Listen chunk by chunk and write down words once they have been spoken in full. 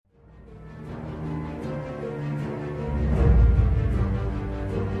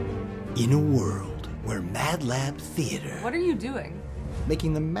In a world where Mad Lab Theater... What are you doing?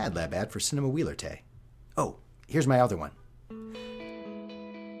 Making the Mad Lab ad for Cinema Wheelertay. Oh, here's my other one.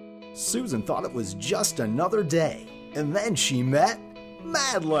 Susan thought it was just another day, and then she met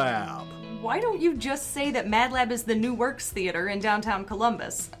Mad Lab. Why don't you just say that Mad Lab is the New Works Theater in downtown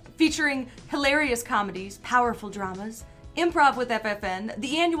Columbus, featuring hilarious comedies, powerful dramas, improv with FFN,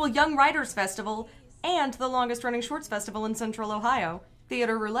 the annual Young Writers Festival, and the longest-running shorts festival in Central Ohio,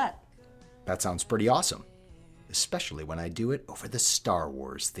 Theater Roulette. That sounds pretty awesome, especially when I do it over the Star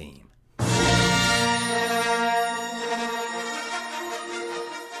Wars theme.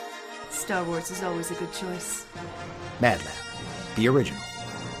 Star Wars is always a good choice. Mad Lab, the original.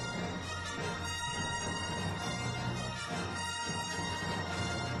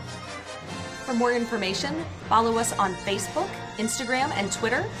 For more information, follow us on Facebook, Instagram, and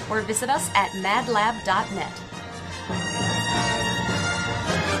Twitter, or visit us at madlab.net.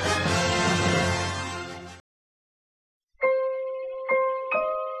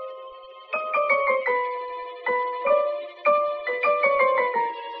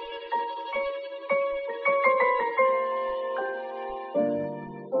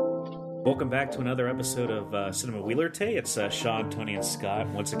 Welcome back to another episode of Cinema Wheelertay. It's Sean, Tony, and Scott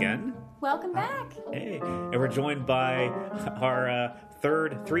once again. Welcome back. Hey, and we're joined by our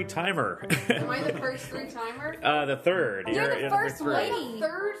third three-timer. Am I the first three-timer? The third. You're the first three. lady.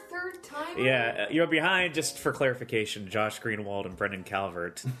 Third timer? Yeah, you're behind, just for clarification, Josh Greenwald and Brendan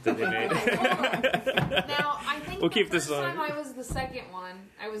Calvert. That they made. Now, I think We'll the keep first this on. time I was the second one.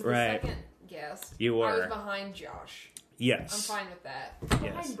 I was the Right. second guest. You were. I was behind Josh. I'm Yes. fine with that.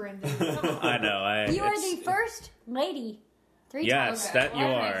 Yes. Behind Brendan. I know. You are the first lady. Three Yes, times. that you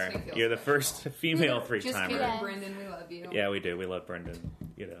Well, that are. makes me feel You're the special. first female Just three-timer. kidding, Yeah. Brendan. We love you. Yeah, we do. We love Brendan,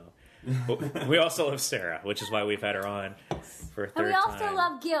 you know. But we also love Sarah, which is why we've had her on for a third And we also time.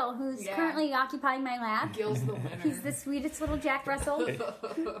 love Gil, who's Yeah. currently occupying my lap. Gil's the winner. He's the sweetest little Jack Russell.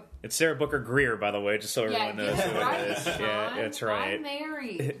 It's Sarah Booker Greer, by the way, just so everyone knows that's who right, it is. Yeah, Sean. that's right. I'm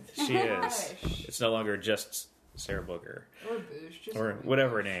married. She is. Gosh. It's no longer just Sarah Booker, Or Boosh. Just or Boosh.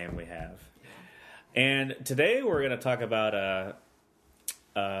 whatever name we have. And today we're going to talk about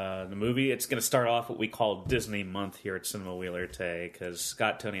the movie. It's going to start off what we call Disney Month here at Cinema Wheelertay, because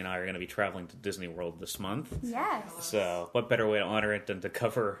Scott, Tony, and I are going to be traveling to Disney World this month. Yes. So what better way to honor it than to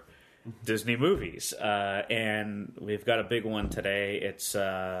cover Disney movies? And we've got a big one today. It's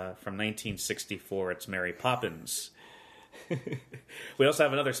from 1964. It's Mary Poppins. We also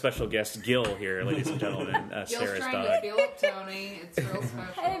have another special guest, Gil, here, ladies and gentlemen. Gil's Sarah's trying dog. to feel up Tony. It's real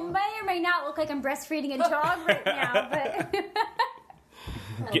special. It may or may not look like I'm breastfeeding a dog right now, but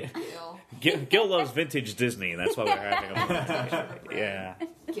Gil. Gil loves vintage Disney. That's why we're having a conversation. Yeah.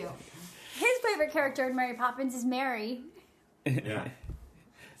 Gil. his favorite character in Mary Poppins is Mary. Yeah.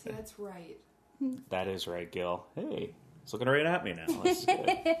 See, that's right. That is right, Gil. Hey, it's looking right at me now. This is good.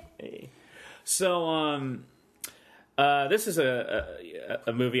 Hey. So, this is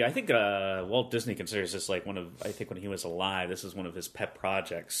a movie. I think Walt Disney considers this like one of. I think when he was alive, this is one of his pet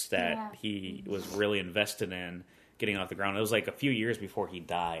projects that Yeah. he was really invested in getting off the ground. It was like a few years before he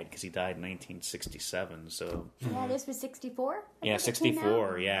died, because he died in 1967. So, Yeah, this was 64? yeah,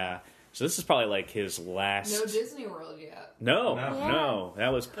 64. Yeah. So this is probably like his last. No Disney World yet. No, No. no,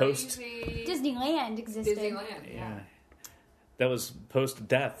 that was post. Crazy. Disneyland existed. Disneyland. Yeah. Yeah. That was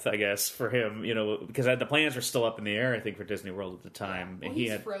post-death, I guess, for him, you know, because the plans were still up in the air, I think, for Disney World at the time. Well, And he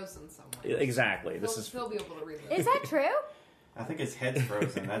he's had frozen somewhere. exactly. This is He'll be able to relive. Is that true? I think his head's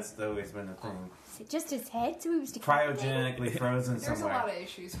frozen. That's always been the thing. Is it just his head? So he was decapitated? Cryogenically frozen There's somewhere. a lot of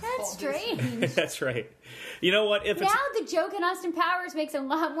issues. with That's Walt Disney. strange. that's right. You know what? If Now it's the joke in Austin Powers makes a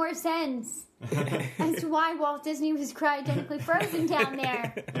lot more sense as to why Walt Disney was cryogenically frozen down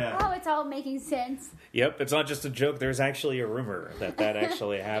there. Yeah. Oh, it's all making sense. yep, it's not just a joke. There's actually a rumor that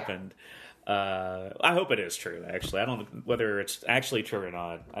actually happened. I hope it is true. Actually, I don't know whether it's actually true or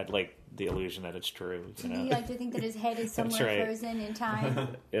not. I'd like the illusion that it's true. You Do you know? like to think that his head is somewhere right. frozen in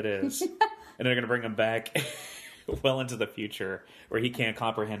time? It is. And they're going to bring him back well into the future where he can't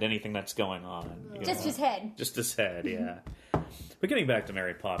comprehend anything that's going on. you Just know? his head. Just his head, yeah. But getting back to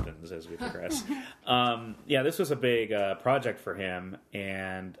Mary Poppins as we progress. Yeah, this was a big project for him,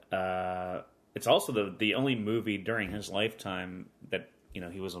 and it's also the only movie during his lifetime that, you know,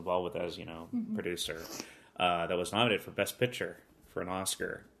 he was involved with as, you know, producer, that was nominated for Best Picture for an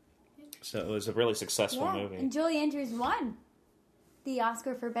Oscar. So it was a really successful Yeah, movie. and Julie Andrews won the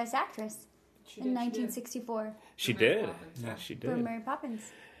Oscar for Best Actress She in did, she did. 1964 She Mary did. Poppins. Yeah, she for did. Mary Poppins.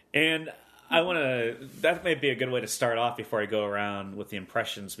 And I want to, that might be a good way to start off before I go around with the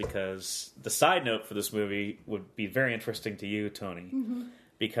impressions, because the side note for this movie would be very interesting to you, Tony,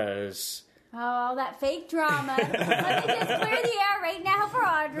 because Oh, that fake drama. Let me just clear the air right now for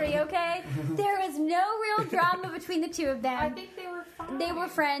Audrey, okay? There was no real drama between the two of them. I think they were fine. They were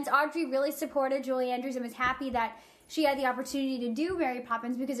friends. Audrey really supported Julie Andrews and was happy that she had the opportunity to do Mary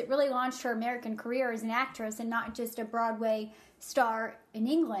Poppins because it really launched her American career as an actress and not just a Broadway star in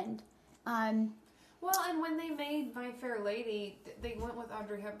England. Well, and when they made My Fair Lady, they went with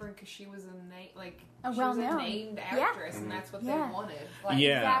Audrey Hepburn because she was A she well-known. was a named Yeah. actress, and that's what they Yeah. wanted. Like,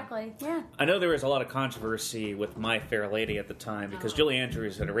 Yeah. Exactly. Yeah. I know there was a lot of controversy with My Fair Lady at the time because Julie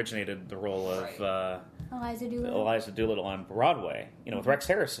Andrews had originated the role of Right. Eliza Doolittle. Eliza Doolittle on Broadway, with Rex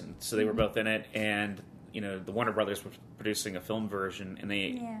Harrison. So they were both in it, and the Warner Brothers was producing a film version, and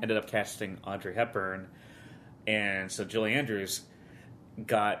they Yeah. ended up casting Audrey Hepburn, and so Julie Andrews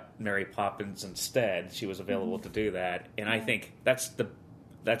got Mary Poppins instead. She was available to do that, and I think that's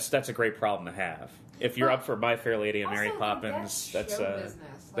a great problem to have. If you're Well, up for My Fair Lady and also, Mary like, Poppins, that's show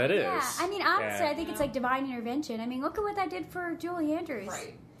business. that Like, is. Yeah, I mean, honestly, Yeah. I think it's like divine intervention. I mean, look at what that did for Julie Andrews.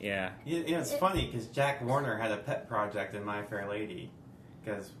 Right. Yeah. It's funny because Jack Warner had a pet project in My Fair Lady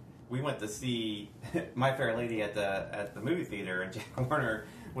because we went to see My Fair Lady at the movie theater, and Jack Warner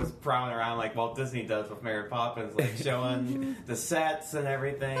was prowling around like Walt Disney does with Mary Poppins, like showing the sets and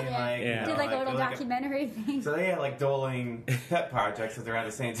everything. Yeah. Like, Yeah. Did like a little documentary thing. So they had like dueling pet projects that they're at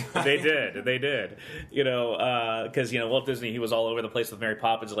the same time. They did. Because Walt Disney, he was all over the place with Mary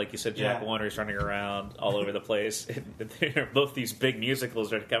Poppins, like you said. Jack Yeah. Warner's running around all over the place. Both these big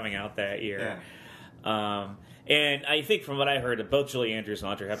musicals are coming out that year. Yeah. And I think from what I heard, both Julie Andrews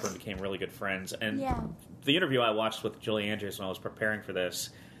and Audrey Hepburn became really good friends. And Yeah. the interview I watched with Julie Andrews when I was preparing for this,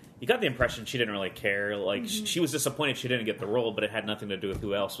 you got the impression she didn't really care. Like she was disappointed she didn't get the role, but it had nothing to do with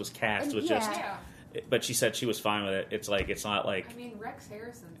who else was cast. It was Yeah. just. Yeah. But she said she was fine with it. It's not like. I mean, Rex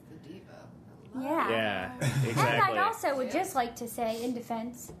Harrison's the diva. Yeah. Yeah, And exactly. I also would just like to say, in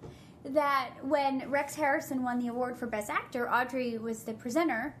defense, that when Rex Harrison won the award for Best Actor, Audrey was the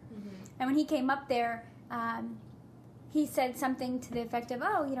presenter, and when he came up there, he said something to the effect of,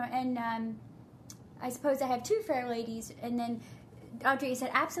 I suppose I have two fair ladies, and then Audrey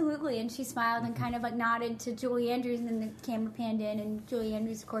said, absolutely, and she smiled and kind of like nodded to Julie Andrews, and then the camera panned in, and Julie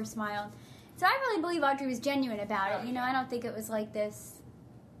Andrews, of course, smiled. So I really believe Audrey was genuine about it. I don't think it was like this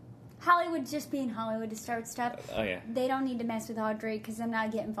Hollywood just being Hollywood to start stuff. Oh yeah. They don't need to mess with Audrey because I'm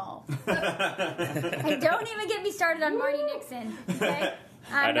not getting involved. And don't even get me started on Marty Nixon. Okay?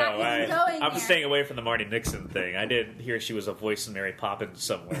 I'm not even going I'm there. staying away from the Marty Nixon thing. I did hear she was a voice in Mary Poppins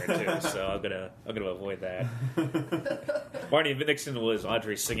somewhere too, so I'm gonna avoid that. Marty Nixon was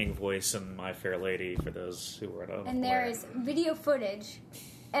Audrey's singing voice in My Fair Lady. For those who were unaware. And there is video footage,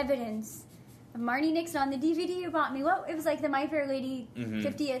 evidence of Marty Nixon on the DVD you bought me. It was like the My Fair Lady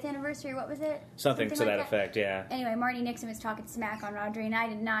 50th anniversary. What was it? something to like that effect. Yeah. Anyway, Marty Nixon was talking smack on Audrey, and I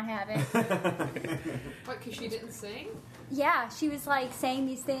did not have it. What, because she didn't sing? Yeah, she was like saying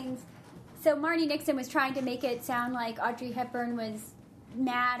these things. So Marty Nixon was trying to make it sound like Audrey Hepburn was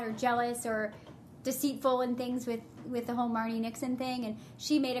mad or jealous or deceitful and things with the whole Marty Nixon thing. And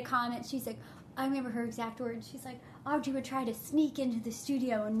she made a comment. She's like, I remember her exact words. She's like, Audrey would try to sneak into the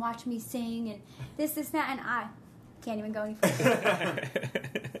studio and watch me sing and this, that, and I can't even go any further.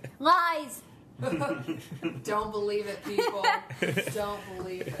 Lies. Don't believe it, people. Don't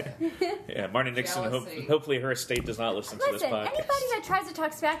believe it. Yeah, Marty Nixon. Jealousy. Hopefully, her estate does not listen to this Listen, podcast. anybody that tries to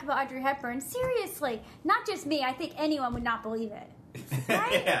talk smack about Audrey Hepburn, seriously, not just me, I think anyone would not believe it.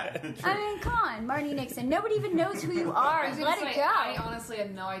 Right? Yeah. I mean, come on, Marty Nixon. Nobody even knows who you are. I was Let gonna it say, go. I honestly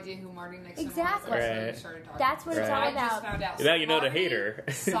had no idea who Marty Nixon Exactly. was until Right. you started talking. That's what it's Right. all I just about. found out. Now you know to Marty, hate her.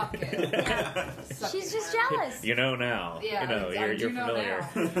 Suck it. Suck She's it, just Marty. jealous. You know now. Yeah, You're I do know familiar.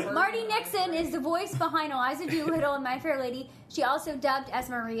 now. Marty Nixon is the voice behind Eliza Doolittle in My Fair Lady. She also dubbed as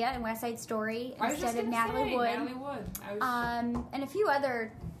Maria in West Side Story I was just instead of gonna Natalie say, Wood. Natalie Wood. I was, And a few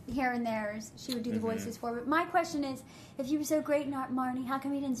other here and there's she would do the voices for. But my question is, if you were so great, Marty, how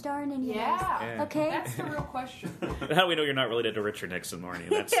come you didn't star in any of yeah. those? Yeah. Okay. That's the real question. How do we know you're not related to Richard Nixon, Marty?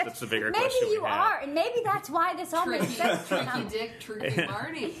 That's the bigger Maybe question. you we have. are, and maybe that's why this all makes Tricky, sense to tricky them. Dick, tricky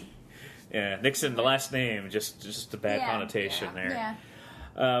Marty. Yeah, Nixon, the last name, just a bad Yeah. connotation Yeah. there.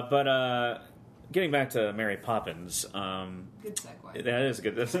 Yeah. But getting back to Mary Poppins, Good segue. that is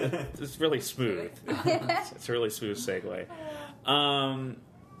good. It's really smooth. It's a really smooth segue.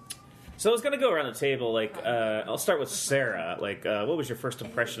 So I was going to go around the table. I'll start with Sarah. What was your first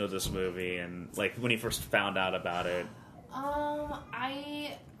impression of this movie, and when you first found out about it?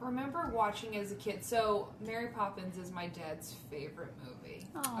 I remember watching as a kid. So Mary Poppins is my dad's favorite movie.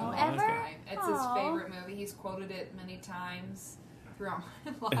 Aw, of all ever? time. It's Aw. his favorite movie. He's quoted it many times throughout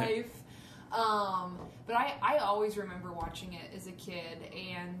my life. But I always remember watching it as a kid,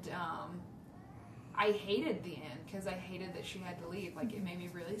 and I hated the end because I hated that she had to leave. Like, it made me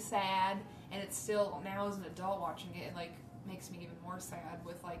really sad, and it's still, now as an adult watching it, it like makes me even more sad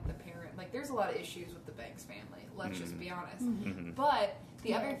with like the parent. Like, there's a lot of issues with the Banks family, let's just be honest. But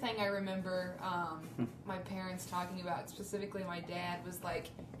the other thing I remember my parents talking about, specifically my dad, was like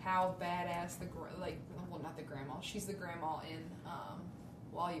how badass not the grandma, she's the grandma in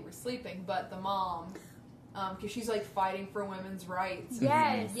While You Were Sleeping, but the mom, because she's like fighting for women's rights.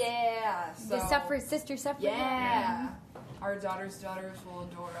 Yes. Yeah. So, The sister suffrage. yeah. Our daughters will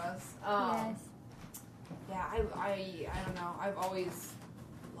adore us. Yes. Yeah, I don't know. I've always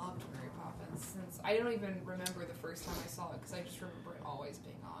loved Mary Poppins since I don't even remember the first time I saw it because I just remember it always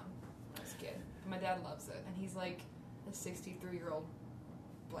being on when I was a kid. But my dad loves it, and he's like a 63-year-old,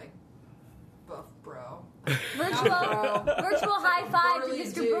 like, buff bro. Virtual high five to Burly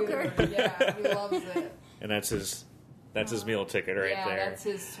Mr. dude. Booker. Yeah, he loves it. And that's his meal ticket right Yeah, there. that's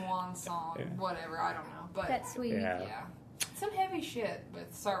his swan song. Yeah. Whatever, I don't know, but That's sweet. Yeah. yeah. Some heavy shit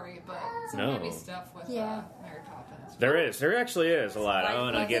with some No. heavy stuff with Yeah. Mary Poppins. There actually is a lot. I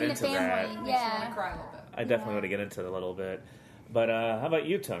want to Like, get in the into that. family. Makes me Yeah. want to cry a little bit. I definitely want to get into it a little bit. But how about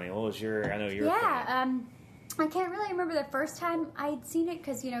you, Tony? What was your? I know you're. Yeah, I can't really remember the first time I'd seen it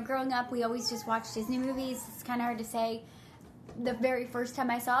because, growing up, we always just watched Disney movies. It's kind of hard to say the very first time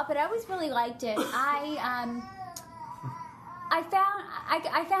I saw it, but I always really liked it. I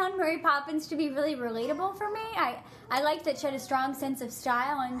found Mary Poppins to be really relatable for me. I liked that she had a strong sense of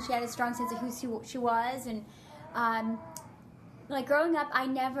style and she had a strong sense of who she was. And like growing up, I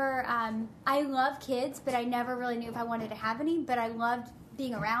never I love kids, but I never really knew if I wanted to have any. But I loved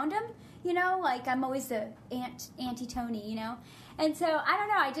being around them. Like I'm always the Auntie Tony. And so I don't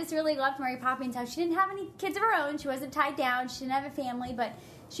know. I just really loved Mary Poppins. How she didn't have any kids of her own. She wasn't tied down. She didn't have a family, but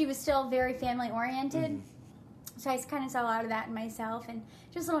she was still very family oriented. So I kind of saw a lot of that in myself and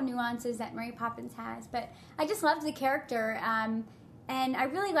just little nuances that Mary Poppins has. But I just loved the character. And I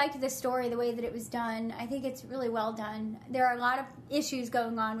really liked the story, the way that it was done. I think it's really well done. There are a lot of issues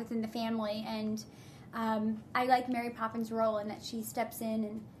going on within the family. And I like Mary Poppins' role in that she steps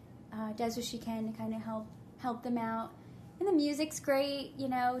in and does what she can to kind of help them out. And the music's great.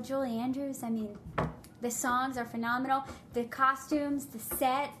 Julie Andrews, I mean, the songs are phenomenal. The costumes, the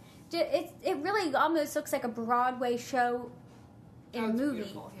set. It really almost looks like a Broadway show in a it's movie.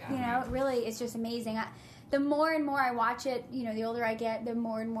 beautiful, yeah. It really is just amazing. The more and more I watch it, the older I get, the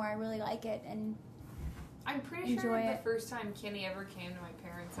more and more I really like it. And I'm pretty sure Enjoy the it. first time Kenny ever came to my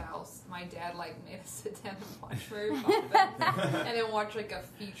parents' house, my dad made us sit down and watch Mary Poppins, and then watch like a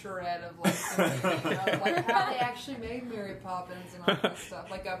featurette of like how they actually made Mary Poppins and all this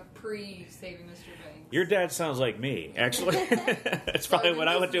stuff, like a pre-Saving Mr. Banks. Your dad sounds like me, actually. That's probably what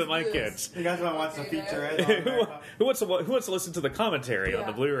I would do with my kids. You guys want to watch the featurette? who, who wants to listen to the commentary on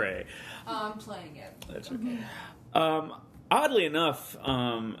the Blu-ray? I'm playing it. That's okay. Oddly enough,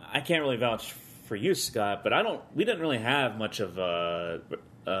 I can't really vouch for you, Scott, but we didn't really have much of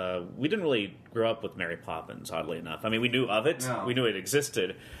we didn't really grow up with Mary Poppins, oddly enough. I mean, we knew of it. No. We knew it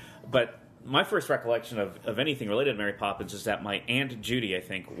existed. But my first recollection of anything related to Mary Poppins is that my Aunt Judy, I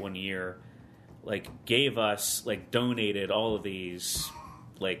think, one year, gave us, donated all of these,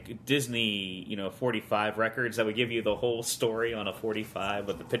 Disney, 45 records that would give you the whole story on a 45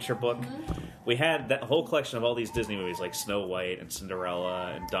 with the picture book. Mm-hmm. We had that whole collection of all these Disney movies, like Snow White and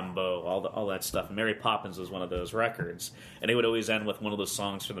Cinderella and Dumbo, all that stuff. And Mary Poppins was one of those records. And they would always end with one of those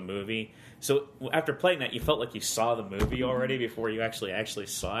songs from the movie. So after playing that, you felt like you saw the movie already before you actually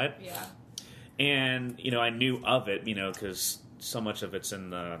saw it. Yeah. And, I knew of it, because so much of it's in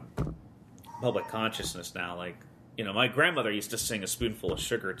the public consciousness now. My grandmother used to sing A Spoonful of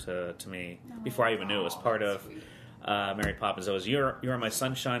Sugar to me before I even knew it was part of Mary Poppins. It was You Are My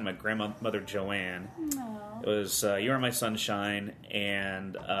Sunshine, my grandmother Joanne. Aww. It was You Are My Sunshine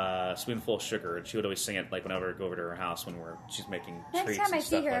and Spoonful of Sugar. And she would always sing it whenever I go over to her house when she's making Next treats time I and see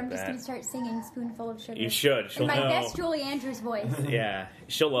stuff her, like I'm just that. going to start singing Spoonful of Sugar. You should. She'll in my know. best Julie Andrews voice. Yeah,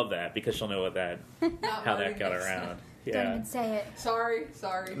 she'll love that because she'll know how that got around. Don't Yeah. even say it. Sorry.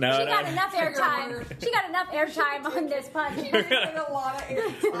 No, She no. got enough airtime. She got enough airtime on this podcast. A lot of air.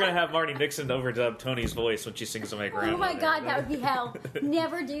 We're gonna have Marty Nixon overdub Tony's voice when she sings to my grandmother. Oh my God, that would be hell.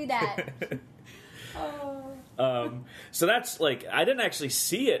 Never do that. So that's I didn't actually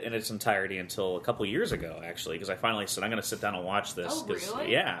see it in its entirety until a couple years ago, actually, because I finally said I'm going to sit down and watch this. Oh, 'cause,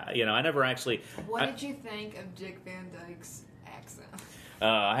 really? Yeah, I never actually. What did you think of Dick Van Dyke's accent?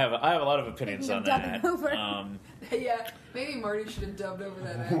 I have a lot of opinions Speaking on of that. dubbing over. Yeah, maybe Marty should have dubbed over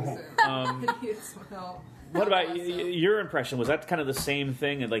that accent. He needed some help. What about your impression? Was that kind of the same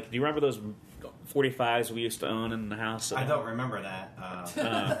thing? And like, do you remember those 45s we used to own in the house? I don't remember that.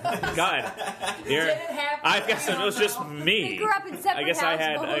 God, I guess it was just me. They grew up in separate I guess I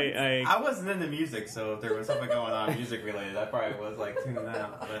had. households. I wasn't into music, so if there was something going on music related, I probably was like tuning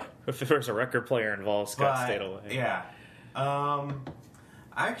out. But If there was a record player involved, Scott But, stayed away. Yeah.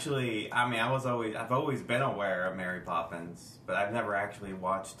 Actually, I mean, I've always been aware of Mary Poppins, but I've never actually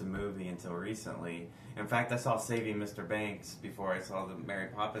watched the movie until recently. In fact, I saw Saving Mr. Banks before I saw the Mary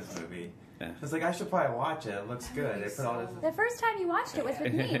Poppins movie. Yeah. It's like I should probably watch it. It looks good. They put all this. The first time you watched it was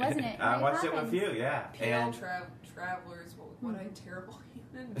with me, wasn't it? I Mary watched it Poppins. with you, yeah. Pale And travelers. What a terrible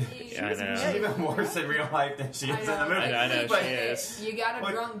human being. Yeah, I know. she's even worse in real life than she is in the movie. I know, But she is. You got a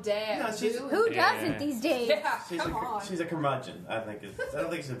What- drunk dad. No, she's- too. Who Yeah. doesn't these days? Yeah, She's come on. she's a curmudgeon. I don't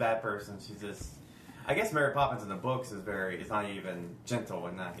think she's a bad person. She's just. I guess Mary Poppins in the books is it's not even gentle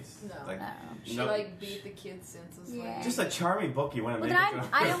and nice. No. Like, No. She no- like beat the kids' senses. Yeah. Like, just a charming book you want to Well, make. then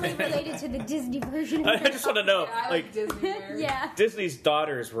I only related to the Disney version. I just want to know, yeah, I like, Disney Mary. yeah. Disney's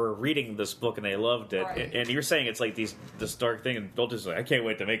daughters were reading this book and they loved it, Right. and you're saying it's like this dark thing, and Bill just like, I can't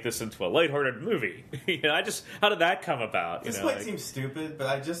wait to make this into a lighthearted movie. How did that come about? This might seem stupid, but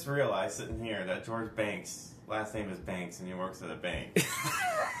I just realized sitting here that George Banks' last name is Banks and he works at a bank.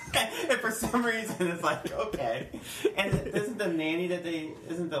 And for some reason it's like, okay. And isn't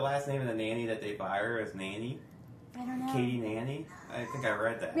the last name of the nanny that they fire is Nanny? I don't know. Katie Nanny? I think I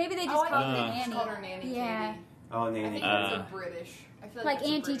read that. Maybe they just Oh, I called think her they just Nanny. called her Nanny. Yeah. Katie. Oh, I Nanny. think that's a British. I feel Like that's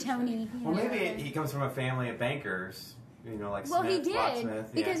a Auntie British Tony. thing. you Well, know. maybe he comes from a family of bankers, like Well, Smith, he did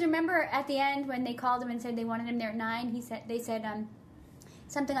Locksmith. because yeah. remember at the end when they called him and said they wanted him there at 9. They said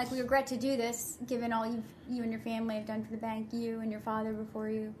something like, "We regret to do this, given all you and your family have done for the bank, you and your father before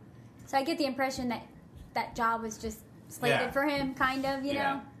you." So I get the impression that job was just slated Yeah. for him, kind of, you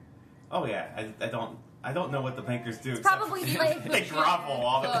know. Oh yeah, I don't know what the bankers do. It's except probably for- like they grovel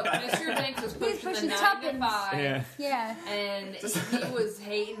all the Look, time. Mr. Banks was He's pushing the pushing 9 to tuppence. 5. Yeah. Yeah. And he was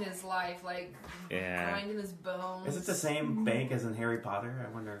hating his life, like Yeah. grinding his bones. Is it the same bank as in Harry Potter?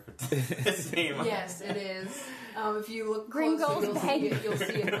 I wonder if it's the same. Yes, it is. If you look Gringotts closer, you'll see, Bank. you'll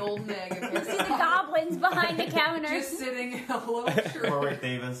see a golden egg of You see the goblins behind the counters. just sitting in a low shirt. Warwick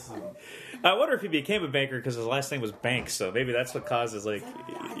Davis. I wonder if he became a banker because his last name was Banks, so maybe that's what causes like.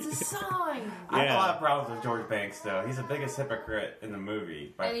 It's a sign. I have Yeah. a lot of problems with George Banks, though. He's the biggest hypocrite in the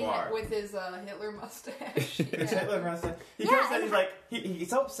movie by And far. with his Hitler mustache. His Hitler mustache. He Yeah, comes in, he's like, he's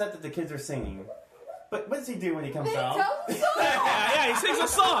so upset that the kids are singing. But what does he do when he comes They out? tell him so. Yeah, he sings a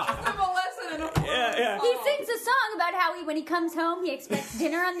song. Give him a lesson in a Yeah. He sings a song about how when he comes home, he expects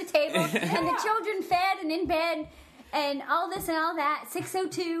dinner on the table and the children fed and in bed and all this and all that.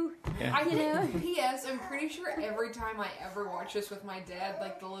 602. I You know? think, P.S. I'm pretty sure every time I ever watch this with my dad,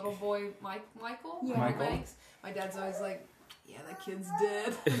 like the little boy Michael Yeah. Michael. Banks, my dad's always like, "Yeah, that kid's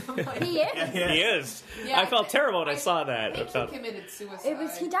dead." I'm like, He is. He is. Yeah, I felt terrible when I saw that. I think About- he committed suicide.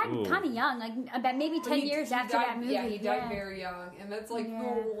 He died Ooh. kind of young, like about maybe 10 years He after died, that movie. Yeah, he died very young, and that's like Yeah.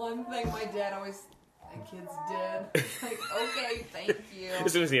 the one thing my dad always. That kid's dead. Like, okay, thank you.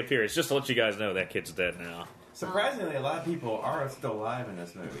 As soon as he appears, just to let you guys know that kid's dead now. Surprisingly, a lot of people are still alive in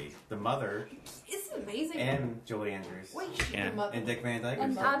this movie. The mother It's amazing. and Julie Andrews. Wait, shit, Yeah. the mother. And Dick Van Dyke.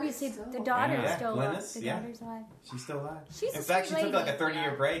 And are still- obviously the daughter's Yeah. still alive. Glynis, The yeah. daughter's alive. She's still alive. She's in a fact, sweet she took like a lady.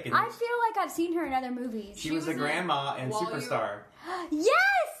 30-year break. And I feel like I've seen her in other movies. she was a was in grandma in While You- Superstar.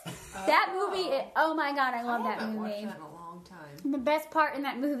 Yes! That movie, oh my god, I love I that haven't watched movie. that in a long time. And the best part in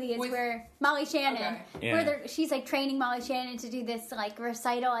that movie is With- where Molly Shannon, Yeah. where she's like training Molly Shannon to do this like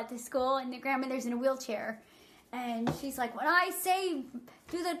recital at the school, and the grandmother's in a wheelchair, and she's like, "When I say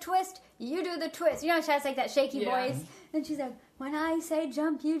do the twist, you do the twist." You know, she has like that shaky Yeah. voice, and she's like, "When I say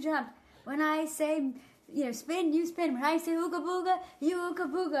jump, you jump. When I say spin, you spin. When I say ooga booga, you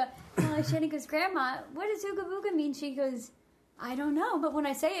ooga booga." Molly Shannon goes, "Grandma, what does ooga booga mean?" She goes, "I don't know, but when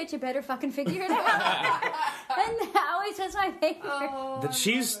I say it, you better fucking figure it out." And that always was my favorite. Oh, That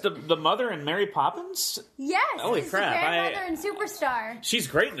she's the mother in Mary Poppins? Yes, Holy she's crap, the grandmother in Superstar. She's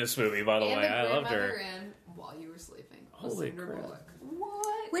great in this movie, by the and way. the I loved grandmother her. in While You Were Sleeping. Holy Sandra crap. Bullock.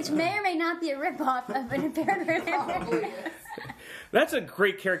 What? Which may or may not be a ripoff of an apparent Probably is. That's a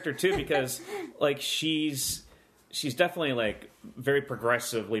great character too, because like she's definitely like very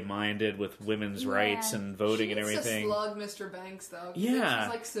progressively minded with women's Yeah. rights and voting She and needs everything. to slug Mr. Banks though. 'Cause Yeah. she's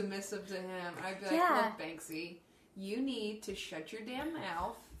like submissive to him. I'd be like, Yeah. look, Banksy, you need to shut your damn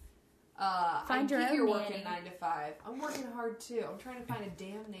mouth Find I your get own you're nanny. working 9 to 5. I'm working hard too. I'm trying to find a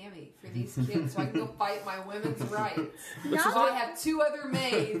damn nanny for these kids so I can go fight my women's rights. So I have 2 other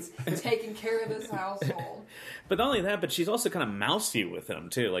maids taking care of this household. But not only that, but she's also kind of mousy with him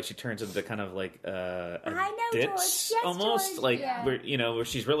too. Like she turns into kind of like a I know, ditz, George. Yes, almost George. like Yeah. where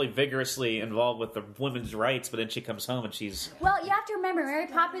she's really vigorously involved with the women's rights, but then she comes home and she's Well, you have to remember, Mary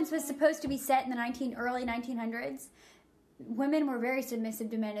Poppins was supposed to be set in the early 1900s. Women were very submissive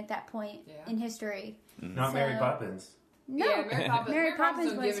to men at that point in history. Not Mary So- Poppins. No, Yeah, Mary Poppins. Mary Poppins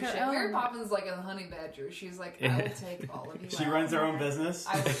don't was give a her shit. own. Mary Poppins like a honey badger. She's like, I will take all of you. She out. runs her own business.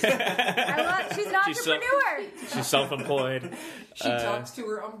 I will. She's an She's so- entrepreneur. she's self-employed. She talks to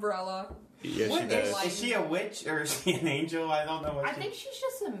her umbrella. Yeah, she What does. is she a witch or is she an angel? I don't know what I she... think she's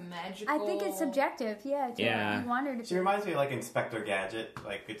just a magical. I think it's subjective. Yeah, Yeah. You want her to She be. reminds me of like Inspector Gadget.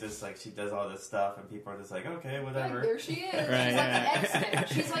 Like it just like she does all this stuff and people are just like, okay, Like, whatever. there she is. Right, She's like yeah. an X-Men.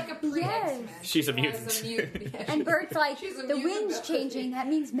 She's like a pre-X-Men. She's a She was mutant. a mutant. Yeah, And Bert's like, she's a the mutant wind's ability. changing. That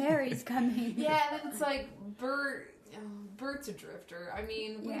means Mary's coming. Yeah, and then it's like Bert's a drifter. I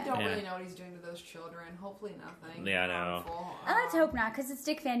mean, we Yeah. don't Yeah. really know what he's doing to those children. Hopefully nothing. Yeah, I know. harmful. Let's hope not, because it's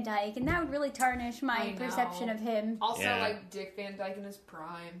Dick Van Dyke, and that would really tarnish I my know. perception of him. Also, Yeah. like Dick Van Dyke in his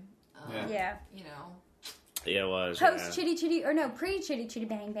prime. Yeah. Yeah. You know. Yeah, it was. Post yeah. Chitty Chitty, or no, pre Chitty Chitty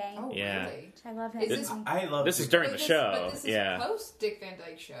Bang Bang. Oh, Yeah. really? I love him. Is this? I love This is Dick- during but the this- show. But this is Yeah. post Dick Van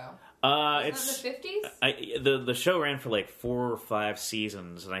Dyke show. It's Isn't that in the 50s? the show ran for like 4 or 5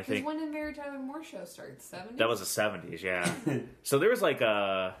 seasons, and I Because think when did Mary Tyler Moore show start? 70s? that was the 70s. Yeah. So there was like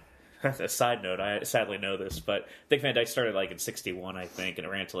a side note. I sadly know this, but Dick Van Dyke started like in 61, I think, and it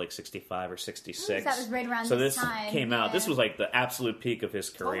ran to like 65 or 66. That was right around so this this time, came out. yeah. This was like the absolute peak of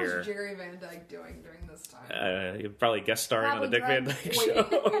his What career. was Jerry Van Dyke doing during this time? He probably guest starring on the Dick Probably Van Dyke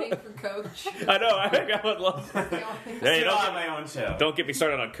Waiting, show. waiting for Coach. I know. I think I would love. Hey, Still don't on my own show. Don't get me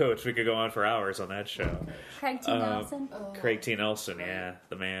started on Coach. We could go on for hours on that show. Craig T. Nelson. Craig T. Nelson, yeah,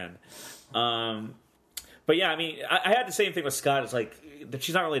 the man. But yeah, I mean, I had the same thing with Scott. It's like that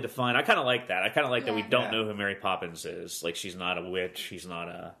she's not really defined. I kind of like that. I kind of like that we Yeah. don't Yeah. know who Mary Poppins is. Like she's not a witch. She's not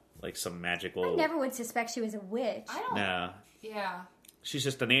a like some magical. I never would suspect she was a witch. I don't. No, Yeah. she's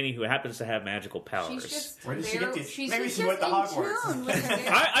just a nanny who happens to have magical powers. She's just. Where did she there- get these? She's Maybe just she went to in Hogwarts. tune with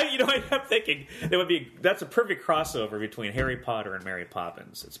her. I'm thinking it would be that's a perfect crossover between Harry Potter and Mary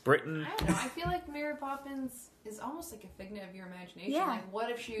Poppins. It's Britain. I don't know. I feel like Mary Poppins is almost like a figment of your imagination. Yeah. Like,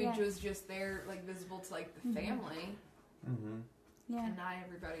 what if she Yeah. was just there, like, visible to, like, the family Yeah. and not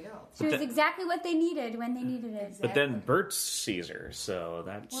everybody else? She was then- exactly what they needed when they needed it. But then Bert sees her, so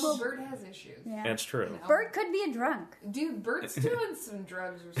that's Well, Bert has issues. Yeah. that's true. You know? Bert could be a drunk. Dude, Bert's doing some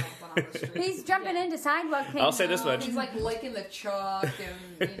drugs or something on the street. He's jumping into sidewalk paint. I'll say this much. He's like licking the chalk,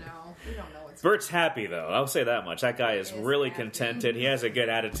 and we don't know what's. Bert's happy though. I'll say that much. That guy is He is really happy. contented. He has a good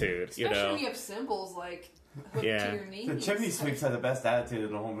attitude. Especially You know. when you have symbols like hooked Yeah. to your knees. The chimney sweeps had the best attitude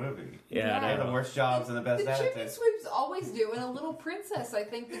in the whole movie. Yeah, They I had the know. worst jobs and the best The chimney attitude. sweeps always do, and a little princess. I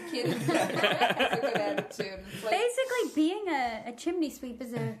think the kid in has a good attitude. It's like, Basically, being a chimney sweep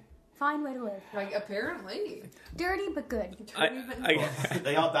is a fine way to live. like apparently, Dirty but good.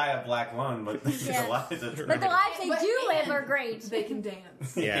 They all die of black lung, but Yeah. the lives are But the lives they But- do live and are great. they can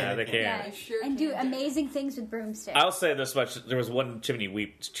dance. yeah, they can. Yeah. They sure And do can amazing things with broomsticks. I'll say this much: there was one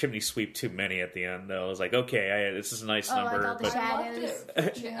chimney sweep too many at the end. Though I was like, okay, this is a nice Oh, like number, all the but shadows. I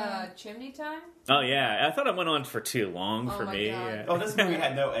loved it. Chimney time. oh yeah, I thought it went on for too long Oh for my me. God. Yeah. Oh, this movie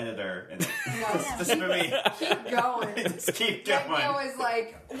had no editor in it. This movie, Keep going. just keep That guy going. was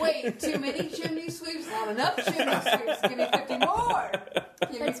like, wait, too many chimney sweeps, not enough chimney sweeps. Give me 50 more.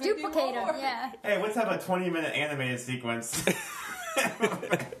 Give me Let's 50 duplicate more. them, yeah. Hey, let's have a 20-minute animated sequence.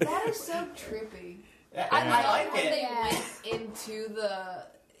 That is so trippy. I love like how they it. Yeah. went into the.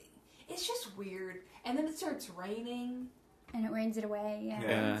 It's just weird, and then it starts raining. And it rains it away, yeah.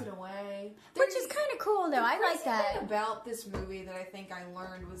 Yeah. Rains it away. Which is kind of cool, though. I like The crazy thing that. about this movie that I think I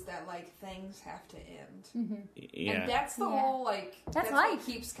learned was that like things have to end. Yeah. And that's the Yeah. whole like That's what life.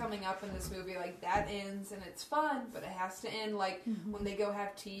 keeps coming up in this movie. Like that ends and it's fun, but it has to end. Like when they go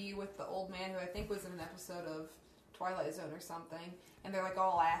have tea with the old man who I think was in an episode of Twilight Zone or something, and they're like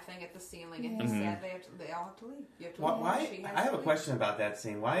all laughing at the ceiling, and he's sad they all have to leave. You have to leave. Why? She has I have to a leave. question about that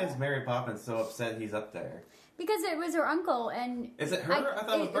scene. Why is Mary Poppins so upset he's up there? Because it was her uncle, and... Is it her? I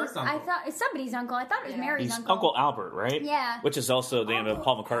thought it was Bert's uncle. I thought it's somebody's uncle. I thought it was Yeah. Mary's He's Uncle Albert, right? Yeah. Which is also the name of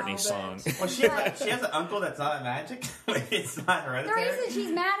Paul Uncle McCartney's song. Albert. Well, she has an uncle that's not magic. It's not The hereditary. reason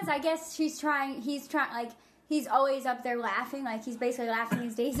she's mad is I guess he's trying, he's always up there laughing, like he's basically laughing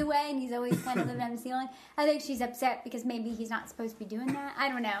his days away, and he's always kind of living on the ceiling. I think she's upset because maybe he's not supposed to be doing that. I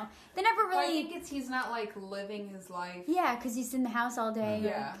don't know. They never But I really. think he's not like living his life. Yeah, because he's in the house all day,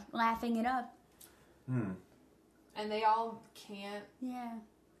 Yeah. like, laughing it up. And they all can't Yeah.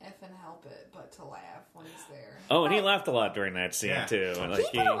 effing help it but to laugh when he's there. Oh, and he laughed a lot during that scene Yeah. too. And,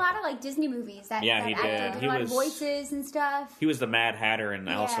 He did a lot of like Disney movies. That Yeah, that he actor did. did He a lot was- of voices and stuff. He was the Mad Hatter in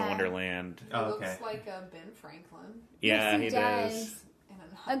Alice in Yeah. Wonderland. He Oh, looks okay. like a Ben Franklin. Yeah, Yes, he does.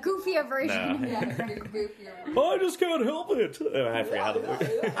 And A goofier version. No. Yeah, goofier. I just can't help it. I forgot how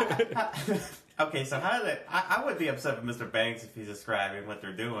the Okay, so how did it? I would be upset with Mr. Banks if he's describing what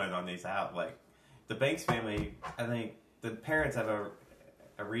they're doing on these out. Like the Banks family, I think the parents have a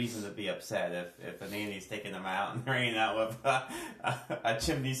reason to be upset if the nanny's taking them out and they're hanging out with a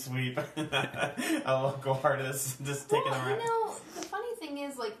chimney sweep, a local artist, just taking them Well, around. you know, the funny thing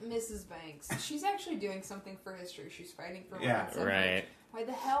is, like, Mrs. Banks, she's actually doing something for history. She's fighting for Yeah. rights. I'm Right. like, why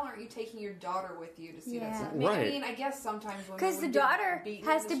the hell aren't you taking your daughter with you to see Yeah. that stuff? Right. I mean, I guess sometimes women Because the would get daughter beaten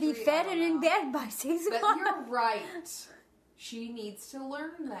has in to the be street, fed I and don't in know. bed by 6 But o'clock. you're right. She needs to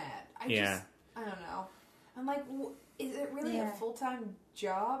learn that. Yeah. I don't know. I'm like, is it really Yeah. a full-time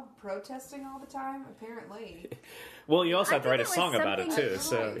job protesting all the time? Apparently. Well, you also I have to write a think it was song about it something- too.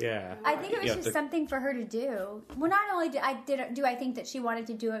 So Right. yeah. I think it was You just have to- something for her to do. Well, not only do I think that she wanted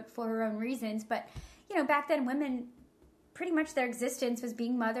to do it for her own reasons, but you know, back then women, pretty much their existence was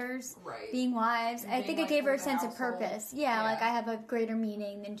being mothers, Right. being wives. I Being, think it like, gave her a with the sense of household. purpose. Yeah, Yeah. like I have a greater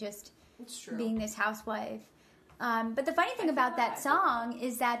meaning than just It's true. being this housewife. But the funny thing I about feel that that. song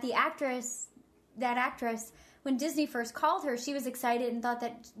is that that actress, when Disney first called her, she was excited and thought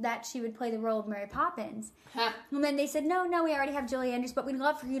that she would play the role of Mary Poppins. Huh. And then they said, no, we already have Julie Andrews, but we'd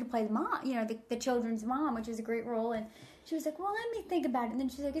love for you to play the mom, you know, the children's mom, which is a great role. And she was like, well, let me think about it. And then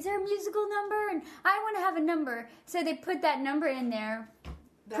she's like, is there a musical number? And I want to have a number. So they put that number in there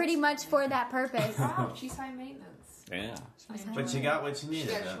pretty That's much funny. for that purpose. Wow, she's high maintenance. Yeah. But she got what she She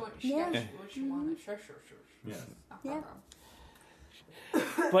needed. got though. she Yeah. got what she wanted. Sure. Yes. Yeah.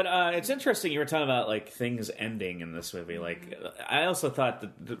 But it's interesting you were talking about like things ending in this movie. Like I also thought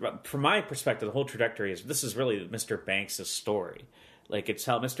that from my perspective, the whole trajectory is this is really Mr. Banks' story. Like it's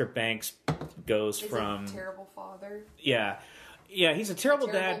how Mr. Banks goes Is from a terrible father. yeah, he's a terrible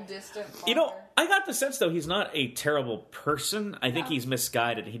dad. Distant father. You know, I got the sense though he's not a terrible person. I think he's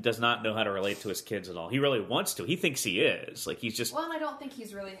misguided. He does not know how to relate to his kids at all. He really wants to. He thinks he is. Like he's just Well, and I don't think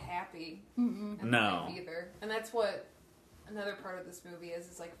he's really happy in No. life either. And that's what another part of this movie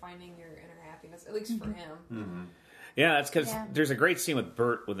is like finding your inner happiness, at least for him. yeah. That's because Yeah. there's a great scene with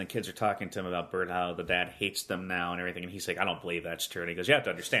Bert when the kids are talking to him about Bert, how the dad hates them now and everything, and he's like, "I don't believe that's true." And he goes, "You have to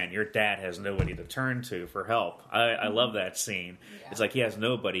understand, your dad has nobody to turn to for help." I love that scene. Yeah. It's like he has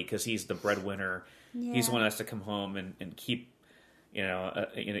nobody because he's the breadwinner. He's the Yeah. one that has to come home and keep,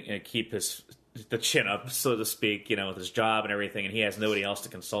 keep the chin up, so to speak, with his job and everything, and he has nobody else to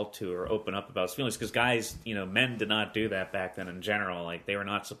consult to or open up about his feelings because guys, men did not do that back then in general. Like they were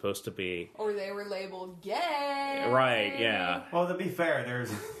not supposed to be Or they were labeled gay. right. Yeah. Well, to be fair,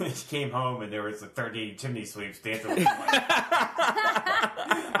 she came home and there was 30 chimney sweeps dancing with him.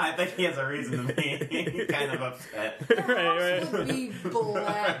 I think he has a reason to be kind of upset. The house would be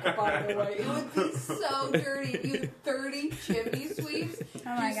black, by the way. It would be so dirty. You had 30 chimney sweeps.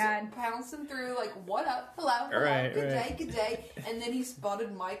 Oh my just God. Pouncing through, like, what up? Hello, Right, good right. day. And then he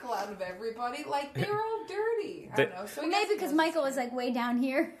spotted Michael out of everybody. Like, they were all dirty. I don't know. So I guess Maybe he because knows Michael his was like way down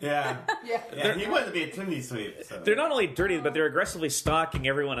here. Yeah. Yeah. Yeah, he wanted to be a chimney sweep. So. They're not only dirty, but they're aggressively stalking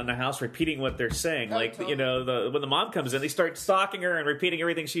everyone in the house, repeating what they're saying. Oh, Like, totally. when the mom comes in, they start stalking her and repeating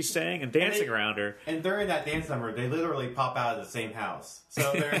everything she's saying and dancing around her. And during that dance number, they literally pop out of the same house.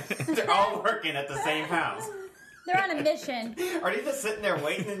 So they're all working at the same house. They're on a mission. Are they just sitting there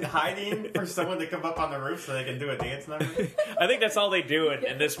waiting and hiding for someone to come up on the roof so they can do a dance number? I think that's all they do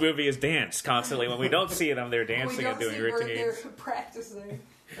in this movie is dance constantly. When we don't see them, they're We dancing don't and doing see Bert routines. there practicing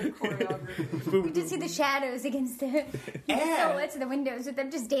their choreography. You just see the shadows against the silhouettes of the windows with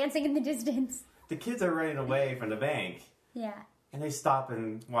them just dancing in the distance. The kids are running away from the bank, Yeah. and they stop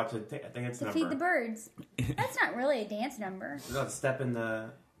and watch a dance To number. feed the birds. That's not really a dance number. They're not step in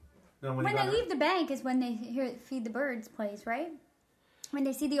the... No, When they leave the bank is when they hear Feed the Birds plays, right? When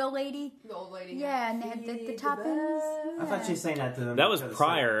they see the old lady. The old lady. Yeah, and they had the Feed toppings. I thought she was saying that to them. That was because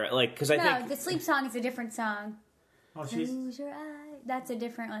prior, because I No, think the sleep song is a different song. Oh, she's... Close your eye. That's a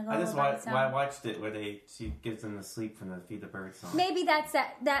different like I just lullaby song. watched it where she gives them the sleep from the Feed the Bird song. Maybe that's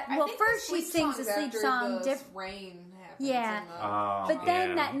that. I Well, think first the she sings song's a sleep after song. the rain happens. Yeah. in the- Oh, But then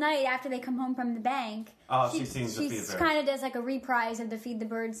Yeah. that night after they come home from the bank, Oh, she sings the Feed the Birds. kind of does like a reprise of the Feed the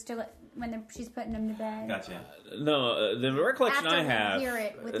Birds to she's putting him to bed. Gotcha. No, the recollection After I have. we hear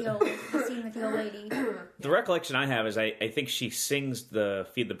it with the scene with the old lady. The recollection I have is I think she sings the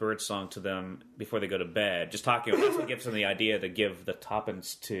Feed the Birds song to them before they go to bed. Just talking about this gives them the idea to give the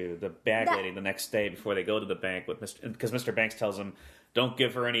tuppence to the bag lady the next day before they go to the bank with because Mr. Banks tells them, "Don't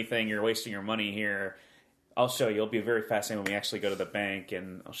give her anything. You're wasting your money here. I'll show you. It'll be very fascinating when we actually go to the bank,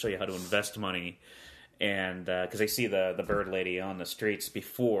 and I'll show you how to invest money." And because they see the bird lady on the streets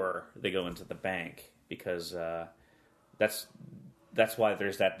before they go into the bank, because that's why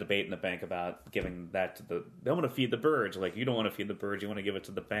there's that debate in the bank about giving that to they want to feed the birds. Like, you don't want to feed the birds, you want to give it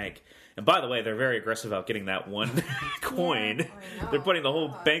to the bank. And by the way, they're very aggressive about getting that one coin. I know. They're putting the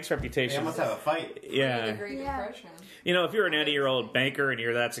whole bank's They reputation. almost have a fight. Yeah. The Great Depression. You know, if you're an 90-year-old banker and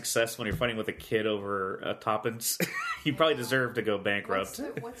you're that successful and you're fighting with a kid over a tuppence, you probably deserve to go bankrupt.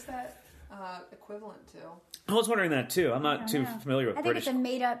 What's that equivalent to? I was wondering that too. I'm not too familiar with I think British.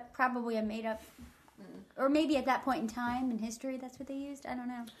 it's probably a made up, or maybe at that point in time in history, that's what they used. I don't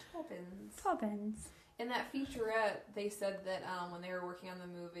know. Tuppence. In that featurette, they said that when they were working on the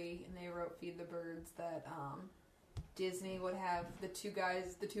movie and they wrote Feed the Birds, that Disney would have the two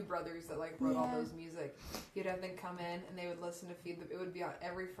brothers that like wrote all those music. You'd have them come in and they would listen to It would be on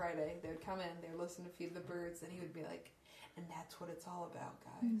every Friday. They would come in, they would listen to Feed the Birds, and he would be like, "And that's what it's all about,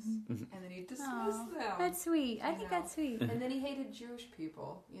 guys." And then he'd dismiss them. That's sweet. I think that's sweet. And then he hated Jewish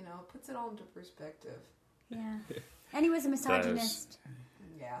people. You know, it puts it all into perspective. Yeah. And he was a misogynist.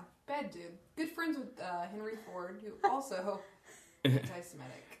 Yeah, bad dude. Good friends with Henry Ford, who also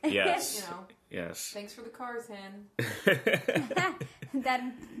anti-Semitic. Yes. You know. Yes. Thanks for the cars, Hen. That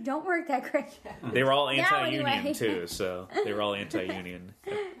don't work that great. They were all Now, anti-union anyway. too, so they were all anti-union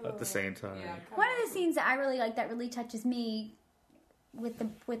at the same time. Yeah, One of the scenes that I really like that really touches me with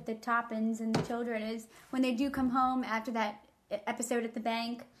the Toppins and the children is when they do come home after that episode at the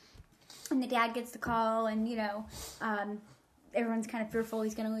bank, and the dad gets the call, and everyone's kind of fearful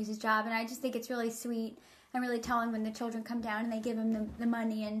he's going to lose his job, and I just think it's really sweet and really telling when the children come down and they give him the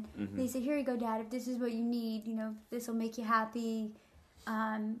money, and they say, "Here you go, Dad. If this is what you need, this will make you happy."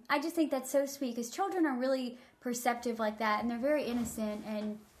 I just think that's so sweet because children are really perceptive like that, and they're very innocent,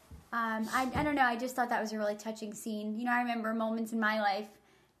 and I don't know, I just thought that was a really touching scene. I remember moments in my life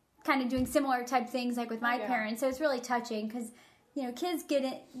kind of doing similar type things like with my parents, so it's really touching because, kids get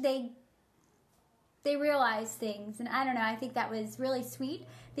it, they realize things, and I don't know, I think that was really sweet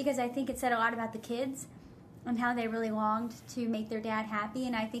because I think it said a lot about the kids and how they really longed to make their dad happy,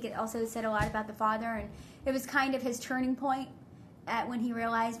 and I think it also said a lot about the father, and it was kind of his turning point at when he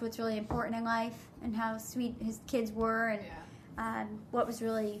realized what's really important in life and how sweet his kids were and what was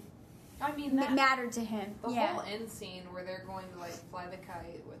really mattered to him. The whole end scene where they're going to like fly the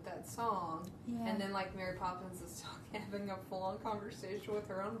kite with that song, and then like Mary Poppins is having a full-on conversation with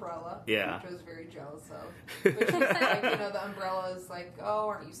her umbrella, which I was very jealous of. But she's like, the umbrella is like, "Oh,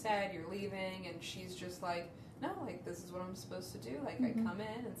 aren't you sad you're leaving?" And she's just like, "No, like this is what I'm supposed to do. Like I come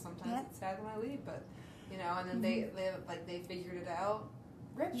in, and sometimes it's sad when I leave, but and then they figured it out."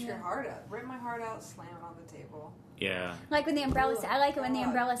 Ripped your heart out. Ripped my heart out, slam it on the table. Yeah. Like when the umbrella I like it when the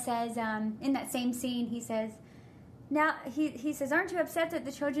umbrella says, in that same scene, he says, "Now, he says, aren't you upset that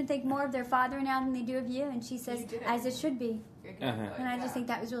the children think more of their father now than they do of you?" And she says, "As it should be." And I just think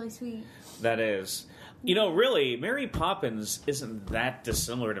that was really sweet. That is. Really, Mary Poppins isn't that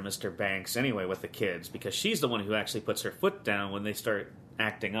dissimilar to Mr. Banks anyway with the kids, because she's the one who actually puts her foot down when they start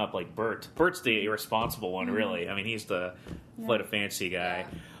acting up like Bert. Bert's the irresponsible one, really. I mean, he's the flight of fancy guy.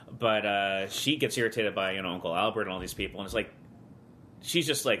 Yeah. But she gets irritated by, Uncle Albert and all these people, and it's like, she's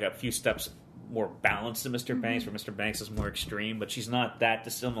just like a few steps more balanced than Mr. Banks, where Mr. Banks is more extreme, but she's not that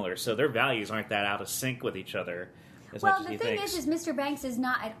dissimilar. So their values aren't that out of sync with each other as much as he thinks. Is Mr. Banks is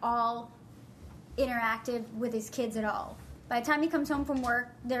not at all interactive with his kids at all. By the time he comes home from work,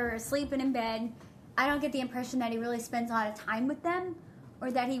 they're sleeping in bed. I don't get the impression that he really spends a lot of time with them,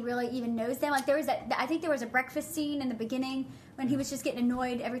 or that he really even knows them. Like I think there was a breakfast scene in the beginning when he was just getting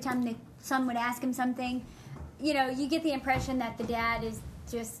annoyed every time the son would ask him something. You get the impression that the dad is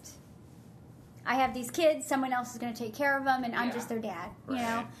just, I have these kids, someone else is going to take care of them, and I'm just their dad.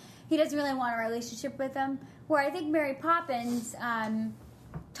 Right. He doesn't really want a relationship with them. Where I think Mary Poppins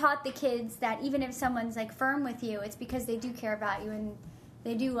taught the kids that even if someone's like firm with you, it's because they do care about you and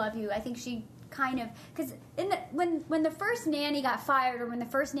they do love you. I think she kind of, because when the first nanny got fired, or when the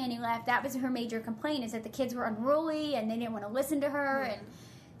first nanny left, that was her major complaint, is that the kids were unruly and they didn't want to listen to her, and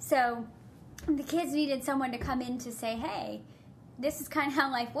so the kids needed someone to come in to say, "Hey, this is kind of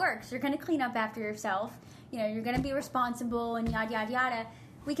how life works. You're going to clean up after yourself. You're going to be responsible, and yada yada yada.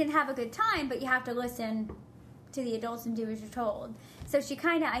 We can have a good time, but you have to listen to the adults and do as you're told. So she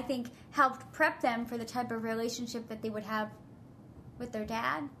kind of, I think, helped prep them for the type of relationship that they would have with their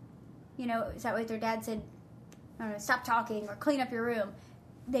dad. You know, is that what their dad said? I don't know, stop talking or clean up your room.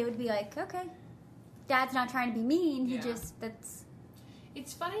 They would be like, okay, Dad's not trying to be mean. He Yeah. just, that's...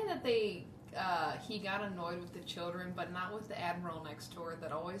 It's funny that he got annoyed with the children, but not with the Admiral next door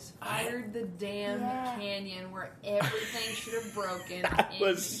that always fired the damn Yeah. canyon where everything should have broken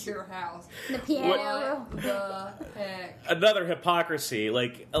was- in your house. The piano. What the heck? Another hypocrisy.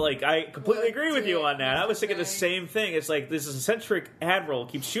 Like I completely What agree with you did on that. I was thinking the Mr. same thing. It's like this eccentric admiral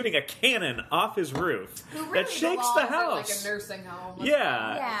keeps shooting a cannon off his roof Who really that shakes the belongs in, like house. a nursing home.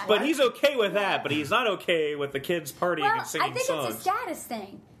 Yeah. Yeah. But he's okay with that. But he's not okay with the kids partying Well, and singing I think songs. it's a status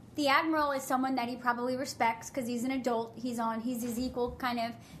thing. The Admiral is someone that he probably respects because he's an adult. He's his equal kind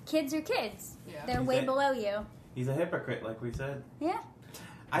of... Kids are kids. Yeah. They're He's way a- below you. He's a hypocrite, like we said. Yeah.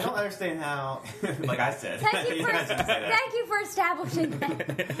 I don't understand how, like I said. Thank you for, I shouldn't say that. thank you for establishing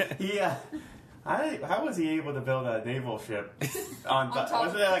that. Yeah. How was he able to build a naval ship on top? top Wasn't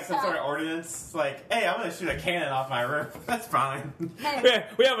of there like his some sort of house. ordinance? Like, hey, I'm going to shoot a cannon off my roof. That's fine. Hey,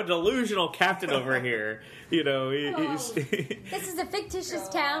 we have a delusional captain over here. You know, he's this is a fictitious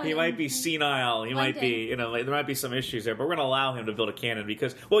town. he might be senile. He might be, you know, like, there might be some issues there. But we're going to allow him to build a cannon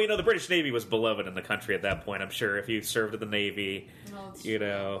because, well, you know, the British Navy was beloved in the country at that point. I'm sure if you served in the Navy, Well, it's you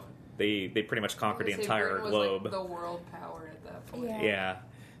know, they pretty much conquered the I'd say entire Britain was, globe. like, the world power at that point. Yeah. Yeah.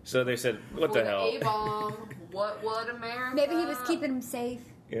 So they said, "What the Before hell?" A-bomb, what would America? Maybe he was keeping him safe.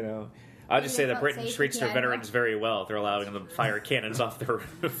 You know, I'll just say Maybe they that felt Britain safe treats with their the veterans very well. They're allowing them to fire cannons off their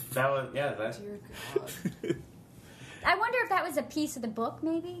roof. That was, yeah, that. Dear God. I wonder if that was a piece of the book,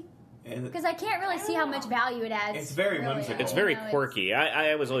 maybe? And Because I can't really see how much value it adds. It's very really. whimsical. It's very You know, quirky.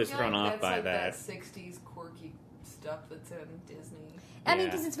 I was always I feel thrown like off that's by like that. 60s quirky stuff that's in Disney. I mean,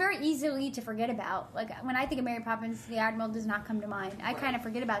 Yeah. because it's very easily to forget about. Like, when I think of Mary Poppins, the Admiral does not come to mind. I kind of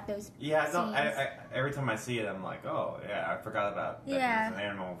forget about those yeah, I don't, scenes. every time I see it, I'm like, oh, yeah, I forgot about that. Yeah. There's an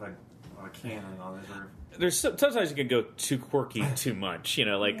animal with a cannon on his roof. There's sometimes you can go too quirky too much. You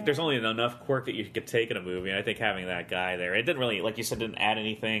know, like Yeah. there's only enough quirk that you could take in a movie. And I think having that guy there, it didn't really, like you said, didn't add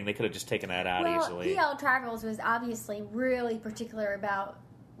anything. They could have just taken that out Well, easily. P.L. Travers was obviously really particular about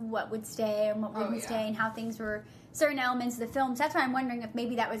what would stay and what wouldn't yeah. stay and how things were certain elements of the film. So that's why I'm wondering if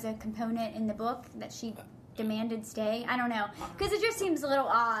maybe that was a component in the book that she demanded stay. I don't know. Because it just seems a little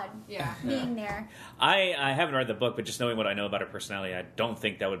odd Yeah. being there. I haven't read the book, but just knowing what I know about her personality, I don't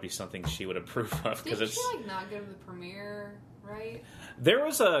think that would be something she would approve of because Didn't it's. she, like, not go to the premiere, right? There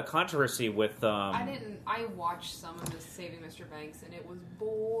was a controversy with. I watched some of this Saving Mr. Banks, and it was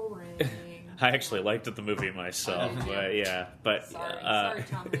boring. I actually liked the movie myself, Oh, did you? but yeah, but Sorry,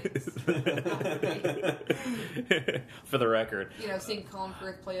 Tom Hanks. for the record, You know, seeing Colin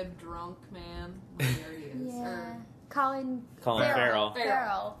Firth play a drunk man. Well, there he is. Yeah. Or, Colin Farrell.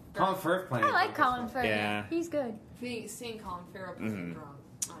 Farrell. Colin Firth playing. I like Colin Firth. Yeah. He's good. seeing Colin Farrell play Mm-hmm. a drunk,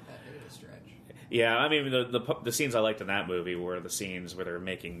 not that big of a stretch. Yeah, I mean the scenes I liked in that movie were the scenes where they're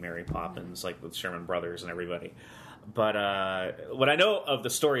making Mary Poppins, like with Sherman Brothers and everybody. But what I know of the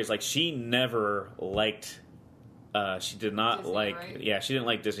story is like she never liked. She did not Disney, like. right? Yeah, she didn't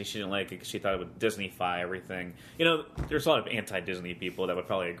like Disney. She didn't like it because she thought it would Disney-fy everything. You know, there's a lot of anti-Disney people that would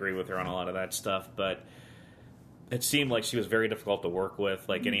probably agree with her on a lot of that stuff, but. It seemed like she was very difficult to work with.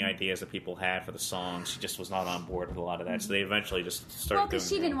 Like any ideas that people had for the songs, she just was not on board with a lot of that. So they eventually just started Well, because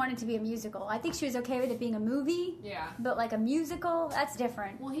she doing didn't want it to be a musical. I think she was okay with it being a movie, Yeah. but like a musical, that's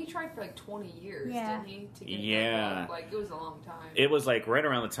different. Well, he tried for like 20 years, Yeah. didn't he? To get Yeah. that up? Like, it was a long time. It was like right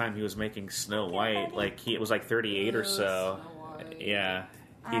around the time he was making Snow White. Like it was like 38 or Ugh, so. Snow White. Yeah,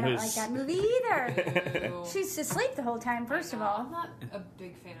 I don't like that movie either. Ew. She's asleep the whole time, first of No, all. I'm not a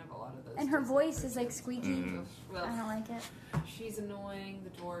big fan of a lot of those. And her Disney voice is like cartoons. squeaky. Well, I don't like it. she's annoying. The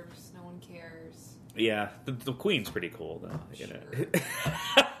dwarves, no one cares. yeah. The Queen's pretty cool though. You know.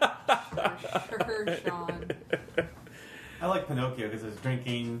 Sure, Sean. I like Pinocchio because it's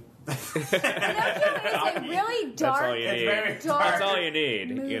drinking. Pinocchio is a really That's all dark, you It's need. very dark. That's all you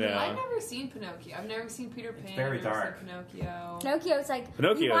need. movie. You know. I've never seen Pinocchio. I've never seen Peter Pan. very I've never dark. seen Pinocchio. Pinocchio's like,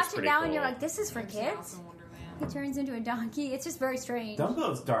 Pinocchio you is watch it pretty now and you're cool. like, this is for I've seen kids? Alice in Wonderland. He turns into a donkey. It's just very strange.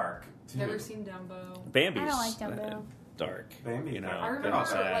 Dumbo's dark too. Never seen Dumbo. Bambi's I don't like Dumbo. dark. Bambi's You know. dark. I They're remember all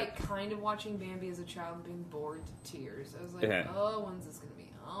sad. like kind of watching Bambi as a child and being bored to tears. I was like, Yeah. oh, when's this gonna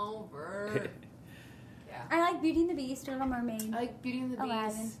be over? Yeah. I like Beauty and the Beast, Little Mermaid. I like Beauty and the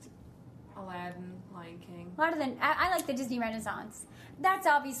Aladdin. Beast, Aladdin, Lion King. A lot of the, I like the Disney Renaissance. That's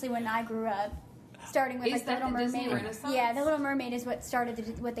obviously when I grew up. starting with Is like the that Little the Disney Mermaid. Renaissance? Yeah, the Little Mermaid is what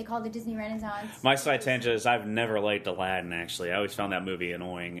started what they call the Disney Renaissance. My side tangent is I've never liked Aladdin. Actually, I always found that movie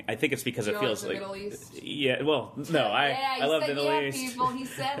annoying. I think it's because You it don't feels like like the Middle East? Yeah, well, no, I love the Middle East. People, he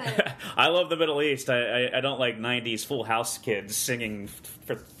said it. I love the Middle East. I don't like '90s Full House kids singing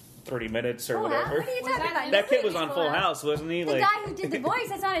for 30 minutes or Full House? whatever. What are you Was talking that- about? That kid Nobody was on did Full House, wasn't he? The Like, guy who did the voice,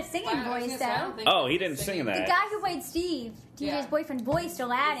 that's not a singing I was voice, gonna say, I don't though. think Oh, he he didn't sing that. The guy who played Steve, TJ's Yeah. boyfriend, voiced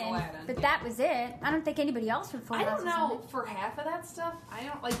Aladdin, Aladdin, but yeah. that was it. I don't think anybody else from Full I House don't was know, in it. for half of that stuff, I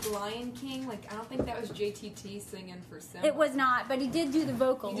don't like Lion King. Like, I don't think that was JTT singing for Simba. It was not, but he did do the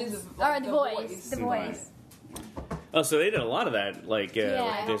vocals. He did or the voice. The The voice. oh, so they did a lot of that, like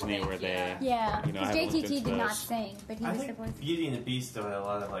Yeah. with Disney, I don't where think, they. Yeah, You know, I because haven't looked JTT into did not those. sing, but he I was the think voice. Beauty and the Beast still had a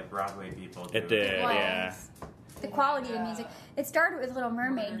lot of like Broadway people. It do did, was. yeah. The quality of the music. It started with Little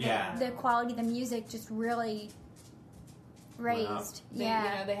Mermaid. but Yeah. The quality of the music just really raised. They, Yeah.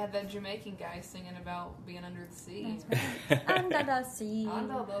 You know, they had that Jamaican guy singing about being under the sea. That's right. Under the sea.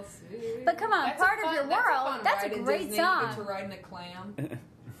 Under the sea. But come on, That's a part of fun- your that's world. fun That's a ride in great Disney. song. You get to ride in a clam.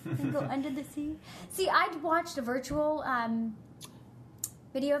 And go under the sea. See, I watched a virtual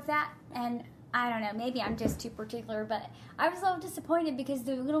video of that, and I don't know, maybe I'm just too particular, but I was a little disappointed because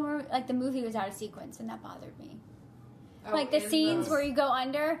the the movie was out of sequence, and that bothered me. Oh, Like the in scenes where you go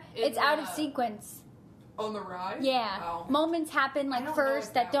under, in it's out of the- sequence. on the ride. Yeah, Oh, moments happen I like don't know first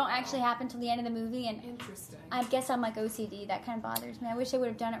if that that don't will. actually happen till the end of the movie, and interesting. I guess I'm like OCD. That kind of bothers me. I wish they would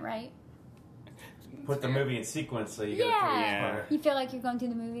have done it right. Put the movie in sequence so you get Yeah. a Yeah. part. You feel like you're going through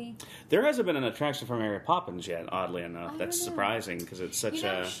the movie. There hasn't been an attraction for Mary Poppins yet, oddly I enough. don't That's know. surprising because it's such You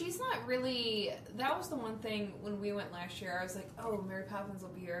know, a. she's not really. That was the one thing when we went last year. I was like, "Oh, Mary Poppins will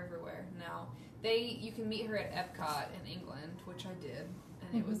be here everywhere." No, you can meet her at Epcot in England, which I did,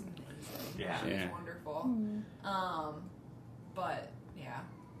 and it was amazing. Yeah. She Yeah. was wonderful. Hmm. But yeah,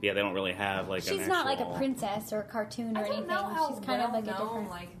 Yeah, they don't really have like She's an not like actual... a princess or a cartoon or I don't anything. know how She's kind of like a well-known, different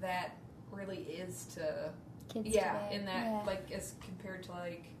like that really is to. kids Yeah, today. in that Yeah. like as compared to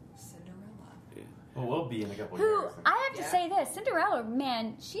like Cinderella. Well, we'll be in a couple Who years. I have to Yeah. say this, Cinderella,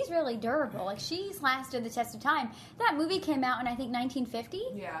 man, she's really durable. Like she's lasted the test of time. That movie came out in I think 1950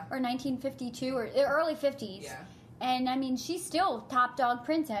 Yeah. or 1952 or early 50s. Yeah. And I mean, she's still top dog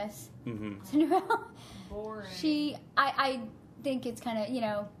princess. Mhm. Cinderella. Boring. I think it's kind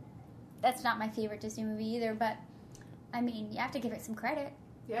of that's not my favorite Disney movie either. But I mean, you have to give it some credit.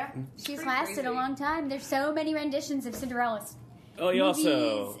 Yeah. She's Pretty lasted crazy. a long time. There's so many renditions of Cinderella. Oh, you Movies,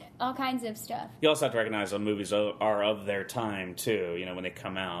 also all kinds of stuff. you also have to recognize that movies are of their time too. You know, when they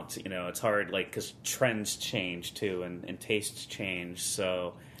come out, it's hard because trends change too, and tastes change.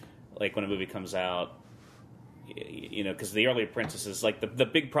 So, like when a movie comes out, because the early princesses, like the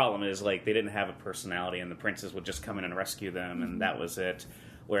big problem is like they didn't have a personality, and the princes would just come in and rescue them, and that was it.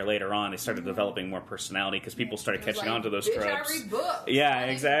 Where later on they started developing more personality because people started It was catching like, on to those "Bitch, tropes. I read books. Yeah, I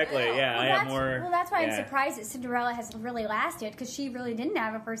exactly. know." Yeah, I have more. Well, that's why yeah. I'm surprised that Cinderella has really lasted because she really didn't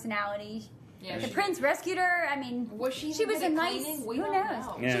have a personality. Yeah, The she- prince rescued her. I mean, Was she? she was good a at nice. cleaning? We Who don't knows?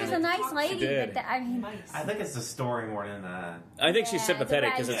 know. Yeah. She was a nice lady. did. But I mean, Nice. I think it's the story more than I think she's Yeah,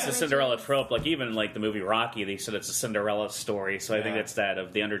 sympathetic the because it's rags a to Cinderella riches. trope. Like even like the movie Rocky, they said it's a Cinderella story. So I think Yeah. it's that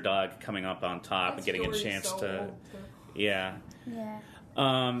of the underdog coming up on top and That getting a story's chance so to, old, too. yeah.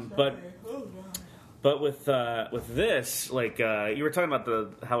 But with this, like you were talking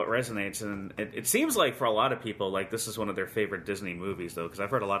about how it resonates, and it seems like for a lot of people, like this is one of their favorite Disney movies, though, because I've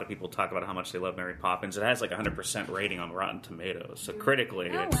heard a lot of people talk about how much they love Mary Poppins. It has like 100% rating on Rotten Tomatoes, so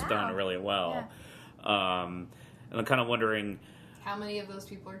critically, Oh, it's wow. done really well. And I'm kind of wondering. How many of those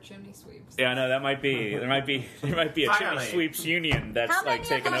people are chimney sweeps? Yeah, I know that might be there might be a chimney Finally. sweeps union that's How like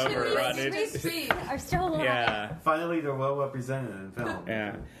many taken of those over. chimney Rotten. are still alive. Yeah. finally they're well represented in film.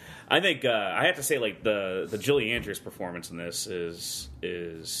 Yeah, I think I have to say like the Julie Andrews performance in this is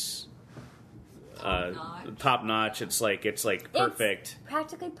Top-notch. top notch. It's like perfect. It's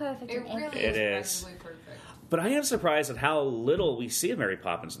practically perfect. It in really every- It is is. practically perfect. But I am surprised at how little we see of Mary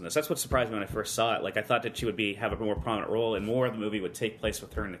Poppins in this. That's what surprised me when I first saw it. Like I thought that she would have a more prominent role, and more of the movie would take place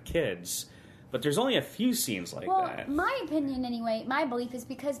with her and the kids. But there's only a few scenes like Well, that. my opinion, anyway, my belief is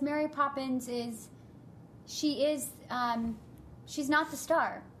because Mary Poppins she's not the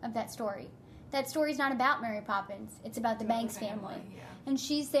star of that story. That story's not about Mary Poppins. It's about the Banks family. Yeah. And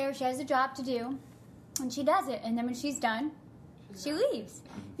she's there, she has a job to do, and she does it. And then when she's done, she leaves.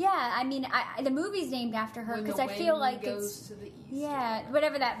 Yeah, I mean, the movie's named after her When because the I feel wind like goes it's... to the east. Yeah,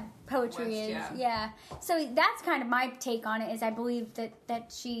 whatever that poetry West, is. yeah. So that's kind of my take on it. Is I believe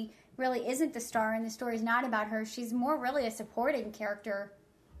that she really isn't the star, and the story's not about her. She's more really a supporting character,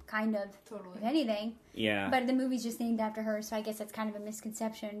 kind of. Totally. If anything. Yeah. But the movie's just named after her, so I guess that's kind of a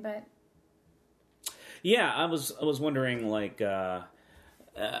misconception. But Yeah, I was wondering, like, I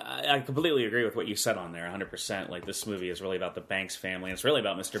completely agree with what you said on there, 100%. Like, this movie is really about the Banks family, and it's really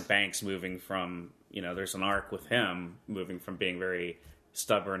about Mr. Banks moving from, there's an arc with him moving from being very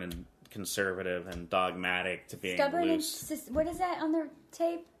stubborn and conservative and dogmatic to being Stubborn loose. and what is that on the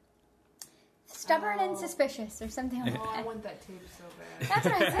tape? Stubborn and suspicious, or something like Oh, I that. want that tape so bad. That's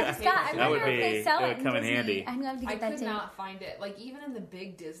what I said, Scott. I That wonder would if they be- sell that it would in come in Disney. handy. I'd love to I get that could tape. not find it. Like, even in the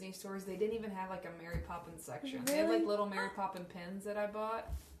big Disney stores, they didn't even have, like, a Mary Poppins section. They had, Really? like, little Mary Poppins pins that I bought.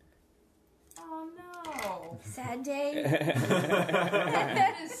 Oh, no. Sad day.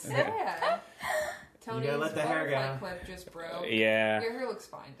 That is sad. Tony's gotta let the hair butterfly go. clip just broke. Yeah. Your hair looks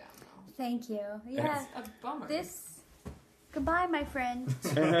fine down, though. Thank you. Yeah. It's a bummer. Goodbye, my friend.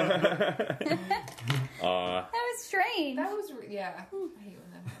 Aw. That was strange. That was, yeah. I hate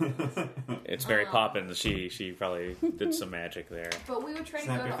when that happens. It's Mary Poppins. She probably did some magic there. But we would try to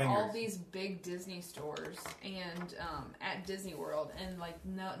Snap go your to all fingers. these big Disney stores and at Disney World, and like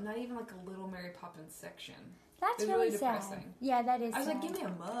not even like a little Mary Poppins section. That's It's really really sad. depressing. Yeah, that is I was sad. like, give me a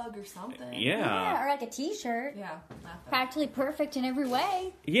mug or something. Yeah, or like a T-shirt. Yeah, nothing. Practically perfect in every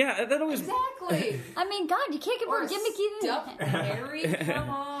way. Yeah, that always. Exactly. I mean, God, you can't get Or more a gimmicky than stuffed Mary. Come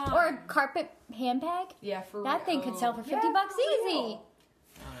on. Or a carpet handbag. yeah, for That real. thing could sell for $50 Yeah, easy. for real.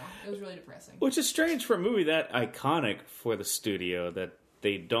 I don't know. It was really depressing. Which is strange for a movie that iconic for the studio that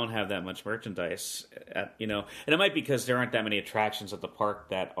they don't have that much merchandise, and it might be because there aren't that many attractions at the park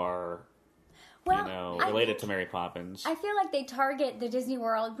that are, Well, I related think- to Mary Poppins. I feel like they target the Disney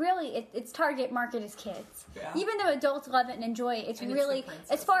World. Really, its target market is kids. Yeah. Even though adults love it and enjoy it, it's And it's really,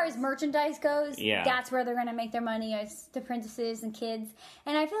 the as far as princesses. merchandise goes, Yeah. that's where they're going to make their money, as the princesses and kids.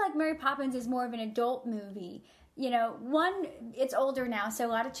 And I feel like Mary Poppins is more of an adult movie. One, it's older now, so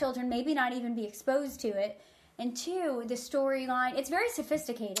a lot of children maybe not even be exposed to it. And two, the storyline, it's very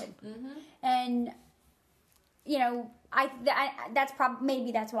sophisticated. Mm-hmm. And, that's probably,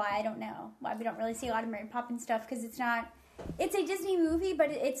 maybe that's why, I don't know, why we don't really see a lot of Mary Poppins stuff, because it's a Disney movie, but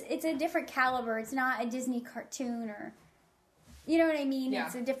it's a different caliber. It's not a Disney cartoon, or, you know what I mean? Yeah.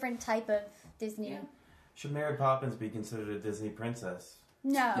 It's a different type of Disney. Yeah. Should Mary Poppins be considered a Disney princess?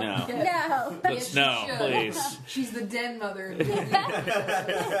 No. No. No. Yes, No, she should. please. She's the den mother. The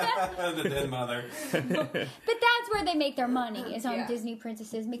dead mother. But that's where they make their money, is on Yeah. Disney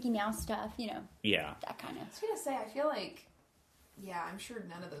princesses, Mickey Mouse stuff, Yeah. that kind of. I was gonna say, I feel like, yeah, I'm sure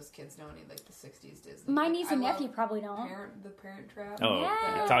none of those kids know any like the '60s Disney. My Like, niece I and love nephew probably don't. The Parent Trap. Oh,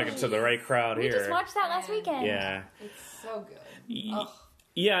 Yes. talking to the right crowd We here. just watched that last weekend. Yeah. It's so good. Y- Ugh.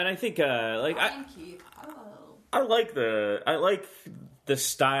 Yeah, and I think Brian Keith. Oh. I like the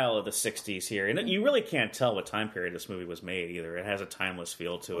style of the 60s here. And you really can't tell what time period this movie was made either. It has a timeless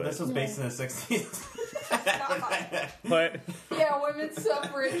feel to Well, it. this was based in the 60s. But Yeah, women's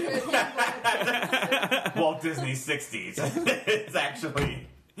suffrage. Walt Disney's 60s. It's actually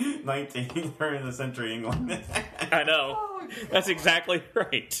 19th turn of the century England. I know. Oh, That's exactly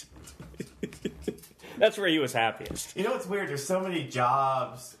right. That's where he was happiest. You know what's weird? There's so many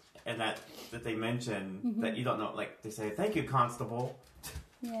jobs and that they mention Mm-hmm. that you don't know. Like, they say, thank you, constable.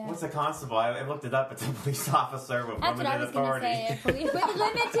 Yeah. What's a constable? I looked it up. It's a police officer with That's what I limited was going to authority. say. With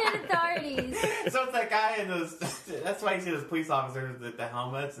limited authorities. So it's that guy in those. That's why you see those police officers with the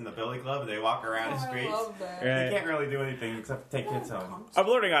helmets and the billy club, and they walk around the I streets. love that. Right. They can't really do anything except take kids home. I'm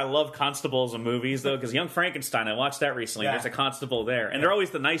learning I love constables in movies, though, because Young Frankenstein, I watched that recently. Yeah. There's a constable there. And they're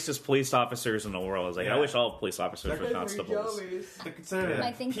always the nicest police officers in the world. I was like, I Yeah. wish all police officers were constables. They're considered My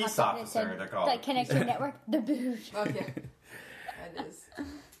a thing peace popped up and it officer. said, They're called. like, Connection Network, the boosh. Oh yeah, that is.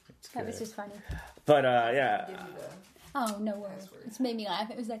 That was just funny. But, yeah. Give you the. Oh, no worries. Password. It's made me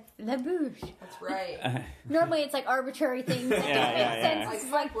laugh. It was like, the boosh. That's right. Normally it's like arbitrary things that Yeah, don't yeah, make yeah. sense.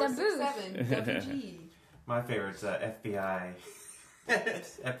 It's like the boosh. 467 WG. My favorite's FBI.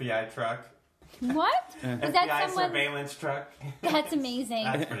 FBI truck. What? Was FBI that someone? surveillance truck. That's amazing.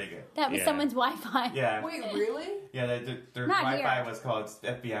 That's pretty good. That was Yeah. someone's Wi-Fi. Yeah. Wait, really? Yeah, their Not Wi-Fi here. was called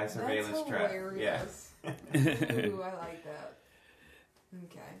FBI surveillance That's truck. hilarious. Ooh, I like that.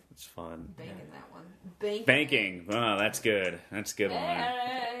 Okay, It's fun. banking that one. Banking. Banking. Oh, that's good. That's a good one.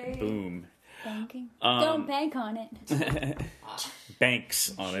 Hey. Boom. Banking. Um, Don't bank on it.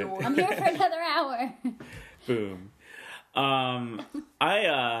 Banks on it. Sure. I'm here for another hour. Boom.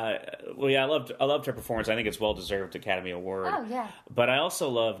 I loved her performance. I think it's well deserved Academy Award. Oh yeah. But I also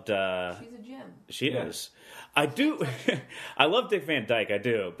loved She's a gem. she Yeah. is. I do I love Dick Van Dyke, I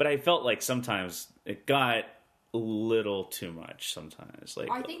do, but I felt like sometimes it got a little too much sometimes. Like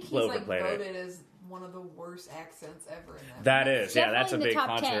I think he's overplayed it. voted as one of the worst accents ever in that. That is, yeah, that's a Definitely big in the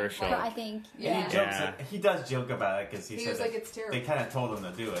top 10, controversial. I think. Yeah. He Yeah. jokes. He does joke about it because he He said was that like, "It's terrible." They kind of told him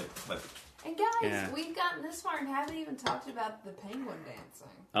to do it, but And guys, Yeah. we've gotten this far and haven't even talked about the penguin dancing.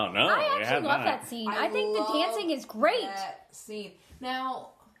 Oh no, I we actually have love not. that scene. I think the dancing is great. That scene. Now,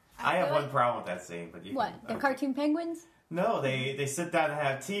 I have feel one like- problem with that scene, but you What, the cartoon penguins? No, they sit down and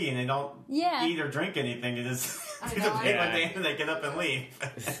have tea, and they don't Yeah. eat or drink anything. They just I do know, the I penguin know. dance and they get up and leave.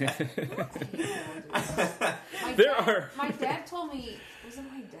 My dad told me, was it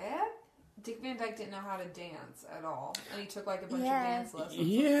my dad? Dick Van Dyke didn't know how to dance at all, and he took like a bunch of dance lessons.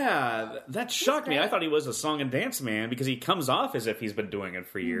 Yeah, that shocked me. I great. thought he was a song and dance man because he comes off as if he's been doing it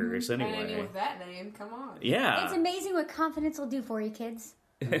for years And I mean, anyway. with that name, come on. Yeah. It's amazing what confidence will do for you, kids.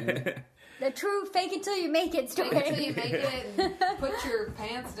 The true fake it till you make it story. Wait until you make it and put your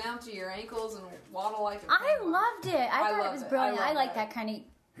pants down to your ankles and waddle like a I penguin. loved it. I thought it love was it. brilliant. I I love like that. that kind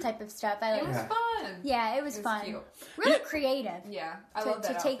of type of stuff. I It like. was fun. Yeah, it was It was fun. cute. Really creative. Yeah, I To, love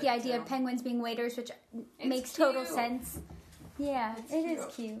that to take the outfit, idea too. of penguins being waiters, which makes total cute. sense. Yeah, It's it is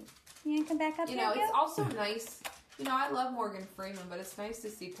cute. You gonna come back up You here, know, Gil? it's also nice. You know, I love Morgan Freeman, but it's nice to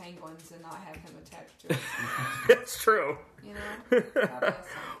see penguins and not have him attached to it. It's true. You know? God bless him.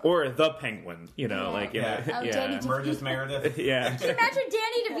 Or the penguin, you know, Yeah. like, you know, Yeah. Oh, Danny yeah. DeVito. Burgess Meredith. Yeah. Can you imagine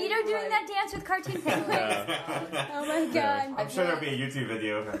Danny DeVito Yeah, doing right. that dance with cartoon penguins? Oh my god. I'm sure there'll be a YouTube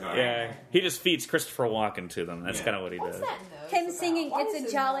video of him going. Yeah. He just feeds Christopher Walken to them. That's Yeah. kind of what he What's does. that nose Him about? singing Why It's does a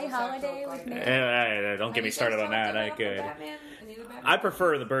his Jolly nose have to Holiday look with like me. that? Don't get Have me you started guys on that. talked I about could. Batman? Anita Batman? I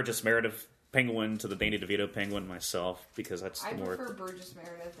prefer the Burgess Meredith penguin to the Danny DeVito penguin myself because that's I the more. prefer Burgess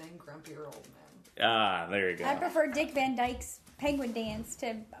Meredith and Grumpier Old Man. Ah, there you go. I prefer Dick Van Dyke's penguin dance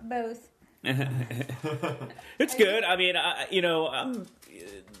to both. It's good. I mean,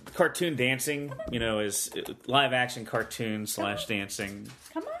 cartoon dancing, is live action cartoon / dancing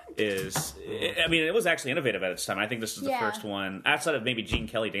Come on. is. I mean, it was actually innovative at its time. I think this is the Yeah. first one outside of maybe Gene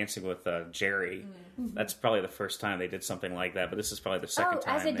Kelly dancing with Jerry. That's probably the first time they did something like that. But this is probably the second Oh,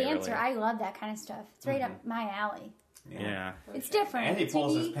 time. as a they dancer, really- I love that kind of stuff. It's right up my alley. yeah. It's different. And he It's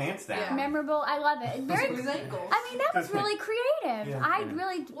pulls his unique, pants down. Yeah. memorable. I love it. Very. His ankles. I mean, that was really creative. Yeah. I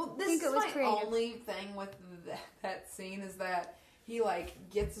really Well, this think is it was my creative. only thing with that scene is that he like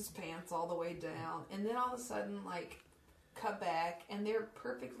gets his pants all the way down, and then all of a sudden like cut back, and they're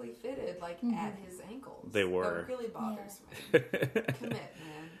perfectly fitted like Mm-hmm. at his ankles. They were. That really bothers me. Commit,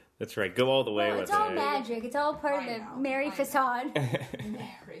 man. That's right. Go all the way Well, with it's all it. magic. It's all part of I the know, Mary I know. facade.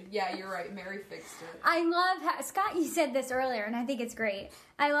 Mary. Yeah, you're right. Mary fixed it. I love how Scott. You said this earlier, and I think it's great.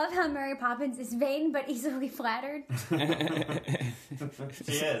 I love how Mary Poppins is vain but easily flattered.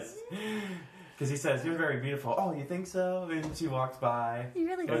 She is. Because he says, "You're very beautiful." Oh, you think so? And she walks by. You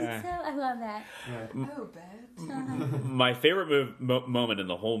really Yeah. think so? I love that. Yeah. Oh, bad. My favorite moment in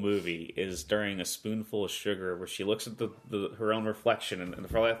the whole movie is during A Spoonful of Sugar, where she looks at her own reflection, and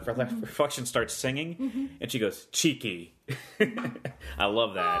the reflection starts singing, and she goes, "Cheeky." I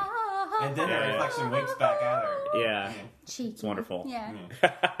love that. And then the reflection winks back at her. Yeah, Cheeky. it's wonderful. Yeah.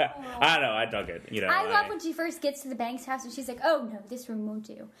 I know, I dug it. I love when she first gets to the Banks house and she's like, "Oh no, this room won't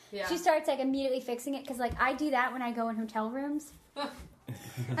do." Yeah. She starts like immediately fixing it because like I do that when I go in hotel rooms.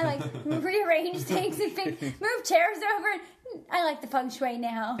 I like rearrange things and move chairs over. I like the feng shui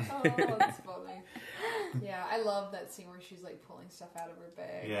now. Oh, that's funny. Yeah, I love that scene where she's like pulling stuff out of her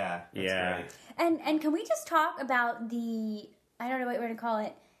bag. Yeah. That's Yeah. great. And can we just talk about the I don't know what we're gonna call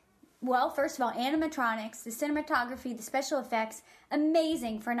it. Well, first of all, animatronics, the cinematography, the special effects,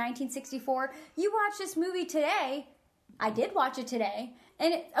 amazing for 1964. You watch this movie today. I did watch it today,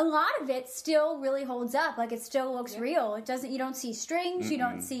 and a lot of it still really holds up. Like it still looks real. It doesn't. You don't see strings. You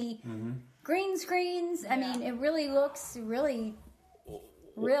don't see green screens. I mean, it really looks really.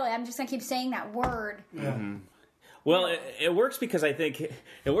 I'm just gonna keep saying that word. Well, it works because I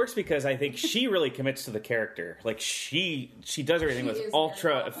think she really commits to the character. Like she does everything She with is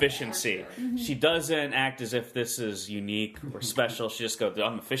ultra very efficiency. confident. She doesn't act as if this is unique or special. She just goes,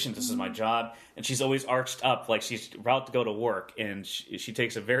 "I'm efficient. This is my job," and she's always arched up like she's about to go to work, and she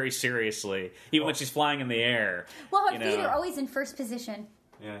takes it very seriously, even when she's flying in the air. Well, her you feet know. are always in first position.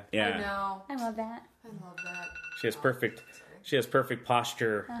 Yeah. Yeah, I know. I love that. I love that. she has perfect. She has perfect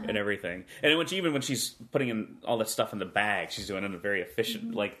posture and everything. And when she's putting in all that stuff in the bag, she's doing it in a very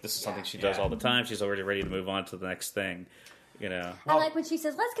efficient. Like this is something she does all the time. She's already ready to move on to the next thing. You know. I like when she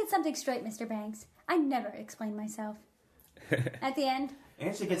says, "Let's get something straight, Mr. Banks." I never explain myself. At the end,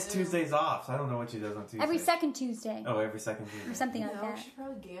 And she gets Tuesdays off, so I don't know what she does on Tuesdays. every second Tuesday, Oh, every second or Tuesday. something like No, that. she's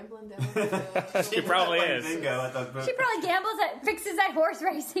probably gambling down the She probably Playing is. Bingo at the She probably gambles at fixes at horse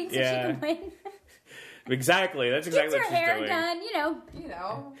racing so Yeah. she can win. Exactly. That's Gets exactly her what she's hair doing. done, You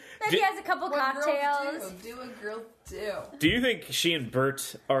know. Maybe Do- has a couple What cocktails. girls do what girls do. Do you think she and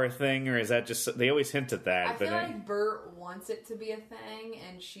Bert are a thing, or is that just they always hint at that? I feel but like Bert wants it to be a thing,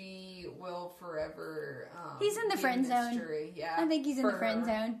 and she will forever. He's in the be a friend zone. mystery. Yeah, I think he's in for the friend her.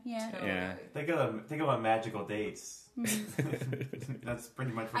 zone. Yeah. Totally. Yeah. Think about magical dates. That's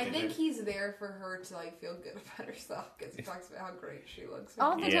pretty much what I they think do. he's there for her to like feel good about herself because he talks about how great she looks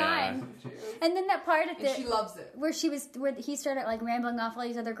All the Yeah. time. She is. And then that part at And she the loves it. where he started like rambling off all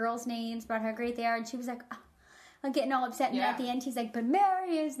these other girls' names about how great they are, and she was like, oh, like getting all upset. And Yeah. at the end, he's like, "But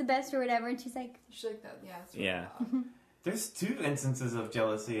Mary is the best," or whatever. And she's like, She's like that. Yeah. It's really Yeah. loud. There's 2 instances of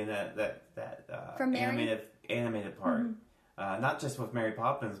jealousy in that From Mary? animated part. Not just with Mary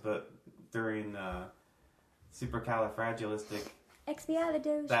Poppins, but during Supercalifragilistic.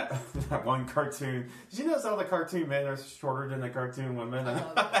 "Expialidocious." That one cartoon. Did you notice all the cartoon men are shorter than the cartoon women? I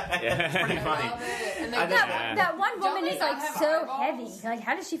love it. It's pretty I funny. love it. And they I got just- That one Don't woman they is not like have so eyeballs? heavy. Like,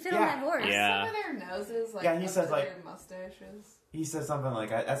 how does she fit on Yeah. that horse? Yeah. some of their noses, like Yeah, he up says, to like- their mustaches. He says something like,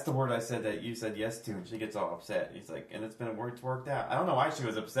 "That's the word I said that you said yes to," and she gets all upset. He's like, "And it's been a word that's worked out." I don't know why she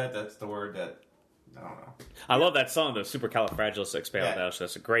was upset. That's the word that I don't know. I love that song, though, Supercalifragilisticexpialidocious.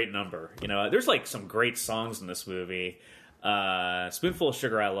 That's a great number. You know, there's like some great songs in this movie. Spoonful of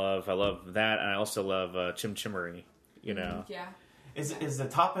Sugar I love that, and I also love Chim Chimmery, you know. Yeah. Is the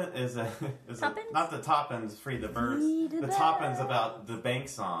Toppin is Toppins? not the Toppins free the birds? Free the The Toppins about the bank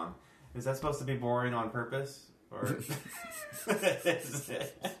song. Is that supposed to be boring on purpose? Or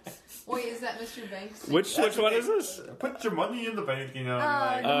Wait, is that Mr. Banks? Which one is this? Put your money in the bank, you know.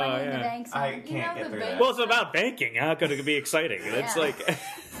 and Oh, you're the like, money in the yeah. bank song. I can't You know get the through bank- that. Well, it's about banking. How could it be exciting? It's Yeah. like,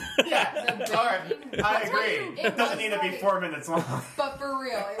 Yeah, The all right, banking- I I'll tell agree. you, It doesn't need to be like- 4 minutes long. But for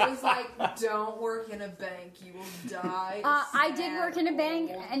real, it was like, don't work in a bank, you will die. I did work in a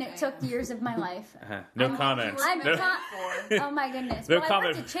bank, Old and it man. took years of my life. no You comments. were I'm meant not- for. Oh my goodness! No Well, I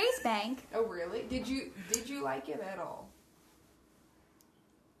comment. worked at Chase Bank. Oh really? Did you like it at all?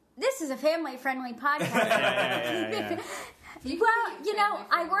 This is a family-friendly podcast. Yeah. Well, you know,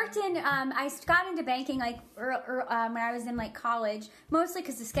 I worked in, I got into banking like when I was in like college, mostly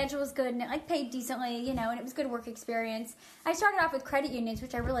because the schedule was good and it like paid decently, you know, and it was good work experience. I started off with credit unions,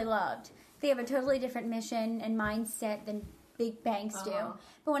 which I really loved. They have a totally different mission and mindset than big banks do.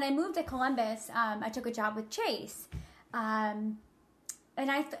 But when I moved to Columbus, I took a job with Chase. And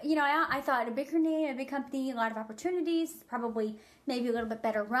I thought a bigger name, a big company, a lot of opportunities, probably maybe a little bit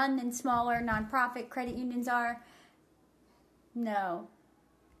better run than smaller nonprofit credit unions are. No.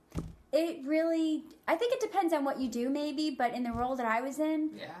 It really, I think it depends on what you do maybe, but in the role that I was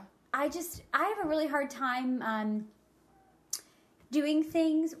in, Yeah. I have a really hard time doing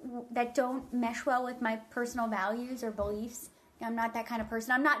things that don't mesh well with my personal values or beliefs. I'm not that kind of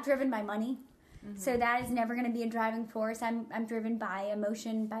person. I'm not driven by money. So that is never going to be a driving force. I'm driven by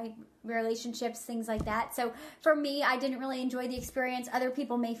emotion, by relationships, things like that. So for me, I didn't really enjoy the experience. Other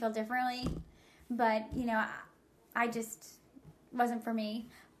people may feel differently, but you know, I just wasn't for me.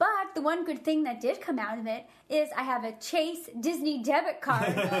 But the one good thing that did come out of it is I have a Chase Disney debit card,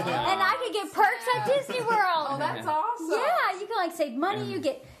 and I can get perks at Disney World. Oh, that's awesome. Yeah, you can like save money. You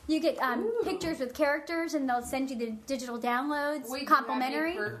get pictures with characters, and they'll send you the digital downloads, Wait,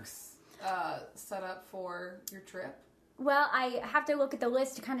 complimentary. do you have any perks set up for your trip? Well, I have to look at the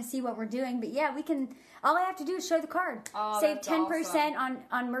list to kind of see what we're doing, but yeah, we can. All I have to do is show the card. Oh, Save that's 10%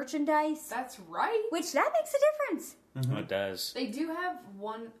 on merchandise, That's right. which that makes a difference. It does. They do have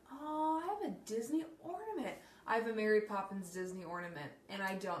one oh I have a Disney ornament. I have a Mary Poppins Disney ornament, and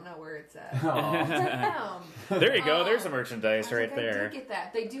I don't know where it's at. Damn. There you go. Oh. There's the merchandise I right think I there. did get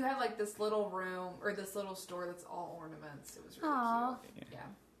that. They do have like this little room or this little store that's all ornaments. It was really Aw. cute. Yeah.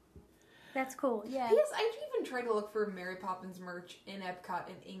 That's cool. Yeah. Yes, I even tried to look for Mary Poppins merch in Epcot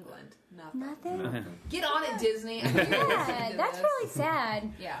in England. Nothing. Get on it, Disney. I know you're Yeah, listening to that's this. really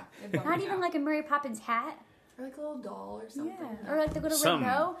sad. Yeah. it bummed Not me even out. like a Mary Poppins hat. Or like a little doll or something. Yeah, or like the little Some- red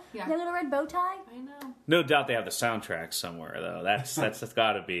bow. Yeah. The little red bow tie. I know. No doubt they have the soundtrack somewhere, though. That's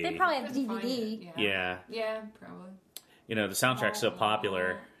got to be. They probably have Couldn't find DVD. it. Yeah. Yeah, probably. You know, the soundtrack's so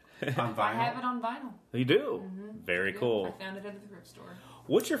popular. On I have vinyl. it on vinyl. You do. I Very do. cool. I found it at the thrift store.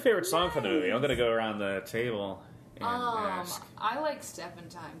 What's your favorite song from the movie? I'm going to go around the table and ask. I like Step in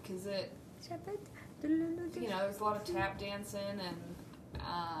Time because it, you know, there's a lot of tap dancing and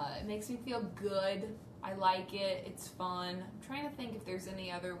it makes me feel good. I like it. It's fun. I'm trying to think if there's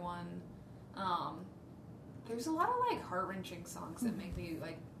any other one. There's a lot of like heart-wrenching songs that make me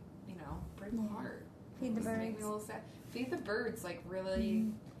like, you know, break my heart. Feed the Just make me birds. a little sad. Feed the Birds, like really.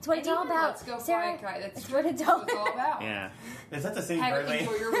 It's what it's And all even about. Let's Go Sarah, Fly Kite. That's it's true. what it's That's all what it's all about. Yeah. Is that the same Have bird it,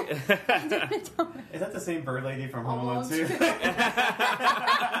 enjoy lady? your week. Is that the same bird lady from Home Alone Almost. 2? Now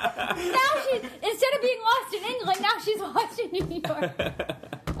she's, instead of being lost in England, now she's lost in New York.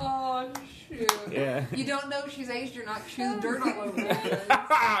 Oh shoot! Yeah. You don't know she's aged or not. She's dirt all over her.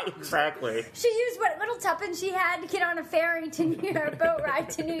 Exactly. She used what little tuppence she had to get on a ferry to New York, boat ride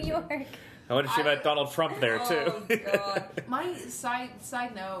to New York. I wonder if she met Donald Trump there too. Oh God! My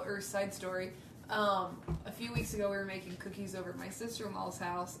side note or side story. A few weeks ago, we were making cookies over at my sister-in-law's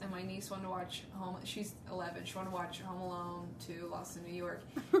house, and my niece wanted to watch She's 11. She wanted to watch Home Alone 2, Lost in New York.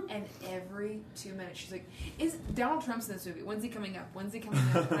 And every 2 minutes, she's like, "Is Donald Trump's in this movie? When's he coming up? When's he coming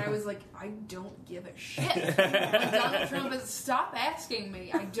up?" And I was like, "I don't give a shit. Like, Donald Trump is. Stop asking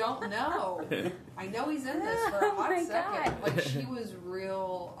me. I don't know. I know he's in this for a hot second." God. Like she was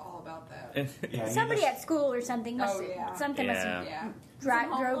real all about that. Yeah, he Somebody just- at school or something must Oh, yeah. something must Yeah. have Yeah.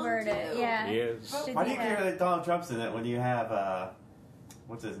 drove her to He is. to Why do do you that. care that Donald Trump's in it when you have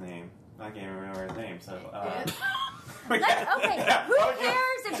what's his name? I can't even remember his name. So Okay, who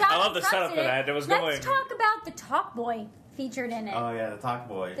cares if Donald I love the Trump's setup in for it? that. It was Let's going. talk about the Talk Boy featured in it. Oh yeah, the Talk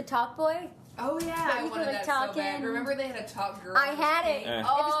Boy. The Talk Boy. Oh yeah, But I you wanted could, like, that talk so bad. in. Remember they had a Talk Girl? I had it. Eh. It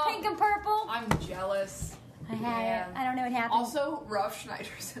Oh. was pink and purple. I'm jealous. I had Yeah. it. I don't know what happened. Also, Ralph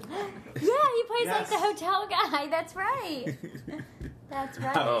Schneider's in that. yeah, he plays Yes. like the hotel guy. That's right. That's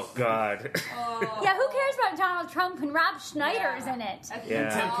right. Oh God. Oh. Yeah, who cares about Donald Trump when Rob Schneider's Yeah. in it? I think Yeah.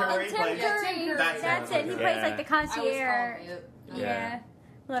 it's Tim all- Curry Tim plays- Yeah, Curry. Tim Curry. That's it. He Yeah. plays like the I was concierge. calling it. Yeah.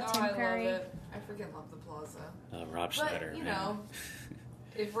 Love Oh, Tim I love Curry. it. I freaking love the Plaza. Rob Schneider. But, you man. know,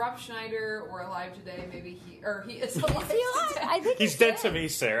 if Rob Schneider were alive today, maybe he is alive Is he alive? today. I think He's dead to me,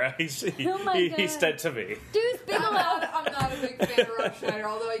 Sarah. He's Oh my he's God. dead to me. Deuce Bigelow. I'm not a big fan of Rob Schneider,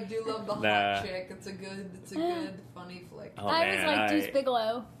 although I do love the Nah. hot chick. It's a good, funny flick. Oh, I man, was like Deuce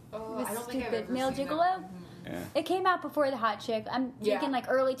Bigelow. Oh, It was I don't think I've stupid. ever Male seen Gigolo? It. Yeah. It came out before the Hot Chick. I'm Yeah. thinking like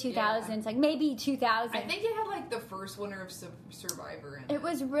early 2000s, like maybe 2000. I think it had like the first winner of Survivor in it. It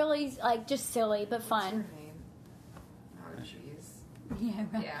was really like just silly but What's her fun. name? Oh, jeez. Yeah,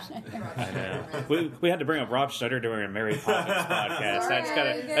 Rob Yeah. Schneider. Rob I Schneider. know. We had to bring up Rob Schneider during a Mary Poppins podcast.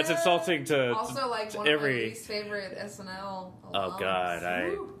 Sorry. That's insulting to Also, like to one of my every. least favorite SNL. Oh alums. God,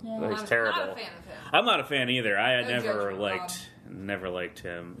 Woo. Yeah. that was I'm terrible. not a fan of him. I'm not a fan either. I No never judgment, never liked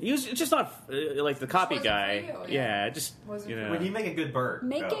him. He was just not like the copy wasn't guy. for you, yeah. yeah. just Wasn't you for know. When you make a good Burt.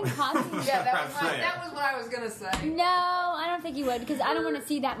 Making though. copies. Yeah, that I'm saying. was what I was gonna say. No, I don't think you would because I don't want to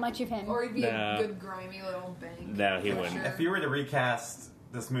see that much of him. Or he'd be No. a good grimy little bang. No, he for wouldn't. sure. If you were to recast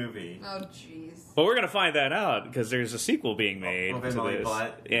this movie, Oh jeez. Well, we're gonna find that out because there's a sequel being made With to Emily this,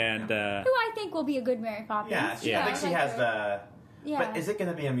 Blunt. and Who I think will be a good Mary Poppins. yeah, Yeah. I think she like has her. the. Yeah. But is it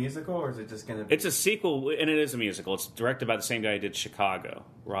going to be a musical or is it just going to be? it's a sequel, and it is a musical. It's directed by the same guy who did Chicago,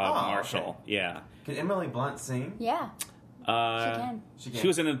 Rob Oh, Marshall. Yeah, Can Emily Blunt sing? Yeah, she can. She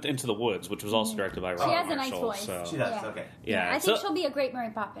was in Into the Woods, which was also directed by Rob has a nice Marshall. voice. So. She does. Yeah. Okay, Yeah, I think so- she'll be a great Mary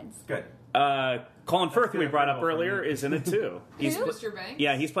Poppins. good. Colin Firth, who we good brought up approval for earlier, me. is in it too. He's Who? Mr. Banks?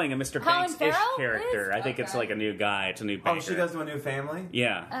 Yeah, he's playing a Mr. Colin Banks-ish Farrell character. is? I think it's Okay. like a new guy. It's a new banker. Oh, she goes to a new family,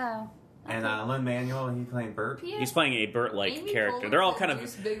 Yeah. Oh. and Lin Manuel, he playing Burt. He's playing a Burt-like Amy character. Poehler They're all plays kind of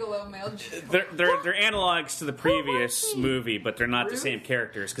Deuce Bigelow, male Gigolo. they're analogs to the previous he? movie, but they're not the Ruth? same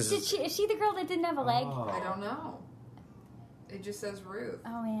characters because Is she the girl that didn't have a leg? Oh. I don't know. It just says Ruth.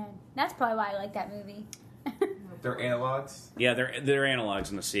 Oh man, that's probably why I like that movie. They're analogs. yeah, they're analogs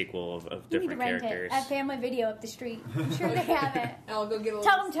in the sequel of You need to different rent characters. it at Family Video up the street. I'm sure they have it. And I'll go get a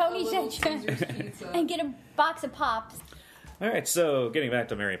Tell little, them Tony a little sent you. Caesar's pizza. And get a box of pops. All right, so getting back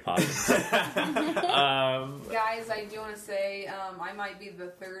to Mary Poppins. Guys, I do want to say I might be the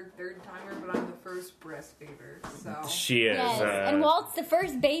third timer, but I'm the first breastfeeder. So She is. Yes. And Walt's the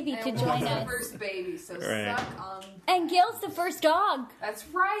first baby to and join Walt's us. the first baby, so Right. suck on. And Gil's the first dog. That's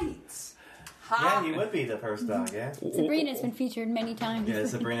right. Yeah, he would be the first dog. Yeah. Sabrina's been featured many times. Yeah,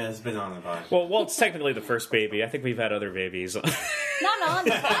 Sabrina has been on the podcast. Well, Walt's technically the first baby. I think we've had other babies. Not on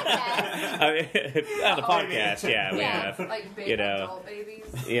the podcast. I mean, on the podcast, yeah, we Yeah. have. Like baby You know. adult babies.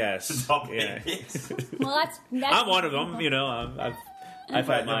 Yes. Adult Yeah. babies. Well, that's I'm one of them. You know, I've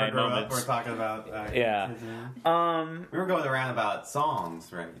had my Never grow up, moments. We're talking about. Yeah. kids now. We were going around about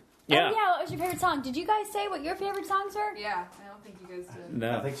songs, right? Yeah. Oh, yeah, what was your favorite song? Did you guys say what your favorite songs were? Yeah, I don't think you guys did.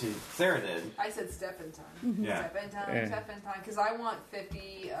 No. I think Sarah did. I said step in time. Yeah. Step in time, Yeah. step in time. Because I want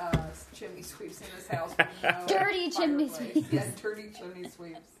 50 chimney sweeps in this house. With no Dirty chimney fireplace. sweeps. Yeah, dirty chimney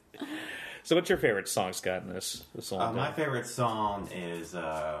sweeps. So, what's your favorite song, Scott, in this song? My favorite song is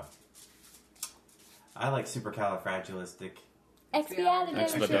I like Supercalifragilistic.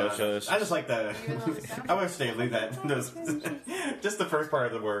 Expialidocious. I just like the. Even though it sounds I wish they'd leave that. Just the first part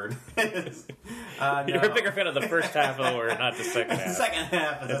of the word. You're a bigger fan of the first half of the word, not the second The half. second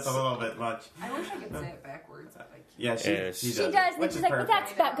half is just a little bit much. I wish I could say it backwards, but I can't. Yeah, she Yes. does. She does, and which she's is like, but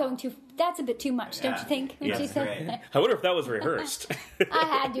perfect. that's a bit too much, don't Yeah. you think? When Yeah, she it's said great. that. I wonder if that was rehearsed. I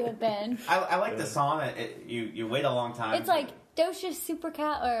had to have been. I like the song. You wait a long time. It's like docious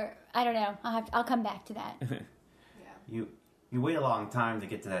supercal, or I don't know. I'll come back to that. you wait a long time to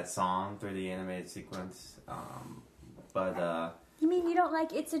get to that song through the animated sequence. But You mean you don't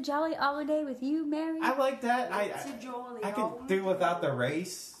like "It's a Jolly Holiday" with you, Mary? I like that. It's a jolly I can do without the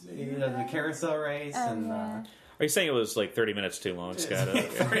race, the carousel race, Oh, and yeah. Are you saying it was like 30 minutes too long, Scott?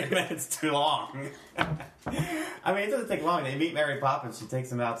 30 minutes too long. I mean, it doesn't take long. They meet Mary Poppins. She takes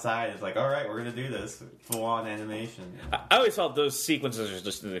them outside. It's like, all right, we're gonna do this full on animation. I always thought those sequences are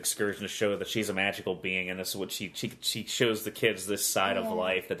just an excursion to show that she's a magical being, and this is what she shows the kids this side of Yeah.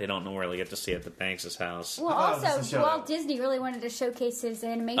 life that they don't really get to see at the Banks' house. Well, I thought it was also, just to show Walt that- Disney really wanted to showcase his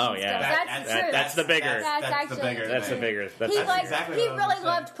animation Oh, yeah. skills. That's the truth. that's the bigger- That's the actually bigger. That's the thing. bigger. That's He the like exactly he what I was really gonna say.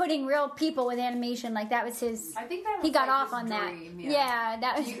 loved putting real people with animation. Like that was his. I think that was He got like off his on that. dream, Yeah,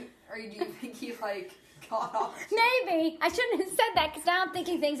 that was. Do you think he like got off? Maybe I shouldn't have said that because now I'm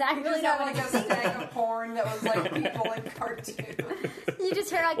thinking things I He really just don't had want like to a see. stack of porn that was like people in cartoons. You just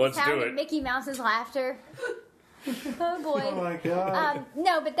hear like Let's the sound do of it. Mickey Mouse's laughter. Oh boy. Oh my god.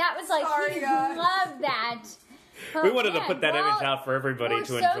 No, but that was like Sorry, he guys. loved that. we Oh, wanted to man, put that well, image out for everybody we're to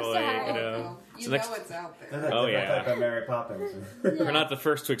so enjoy. sorry. You know, You So know next- it's out there. Oh, yeah. Type of Mary Poppins. we're not the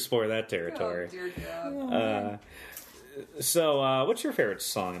first to explore that Oh, territory. dear God. So, what's your favorite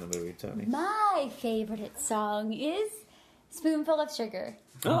song in the movie, Tony? My favorite song is "Spoonful of Sugar."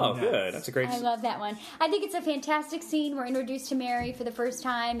 Oh, Nice. good. That's a great. I love that one. I think it's a fantastic scene. We're introduced to Mary for the first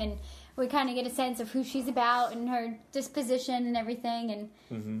time, and we kind of get a sense of who she's about and her disposition and everything.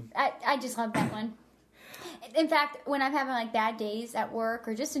 And I just love that one. In fact, when I'm having like bad days at work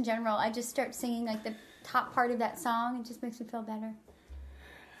or just in general, I just start singing like the top part of that song. It just makes me feel better.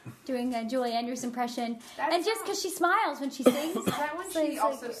 Doing a Julie Andrews impression, That's and just not- because she smiles when she sings. Is that when So she it's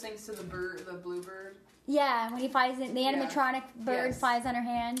also like- sings to the bluebird? Yeah, when he flies in, the Yeah. animatronic bird Yes. flies on her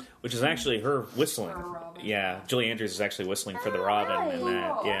hand. Which is actually her whistling. For Robin. Yeah, Julie Andrews is actually whistling for the Oh, Robin really? in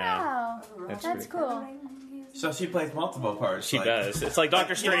that. Yeah, Wow, That's that's pretty cool. So she plays multiple parts. she like- does. It's like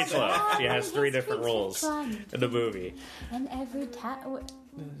Dr. Strangelove. She has Yes, 3 yes, different yes, roles yes. in the movie. And every time,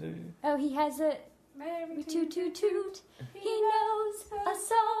 oh, he has a toot toot toot. He knows a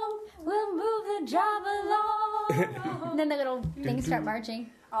song will move the job along. And then the little things start marching.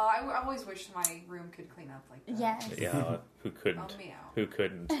 I always wish my room could clean up like that. Yes. Yeah, who couldn't? Oh, meow. Who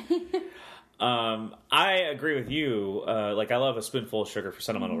couldn't? I agree with you. Like, I love A Spoonful of Sugar for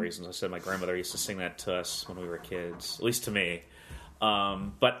sentimental reasons. I said my grandmother used to sing that to us when we were kids, at least to me.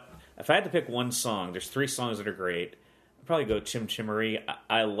 But if I had to pick one song, there's 3 songs that are great. I'd probably go Chim Chimmery.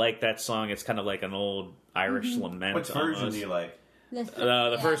 I like that song. It's kind of like an old Irish lament. Which version almost. do you like?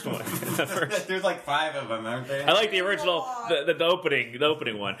 The first one. The first. There's like 5 of them, aren't there? I like the original, the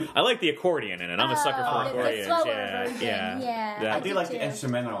opening one. I like the accordion in it. I'm a sucker for Oh, the accordions. slower Yeah, version. yeah, Yeah. I do like too. the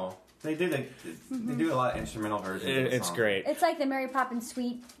instrumental. They do they do a lot of instrumental versions. of the It's song. great. It's like the Mary Poppins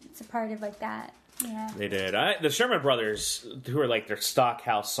suite. It's a part of like that. Yeah. They did. The Sherman Brothers, who are like their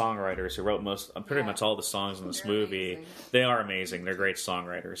stockhouse songwriters, who wrote pretty much all the songs in this They're movie. amazing. They are amazing. They're great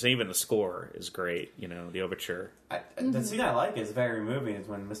songwriters. And even the score is great. You know, the overture. The scene I like is very moving. Is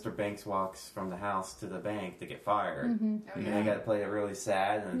when Mr. Banks walks from the house to the bank to get fired, and they got to play it really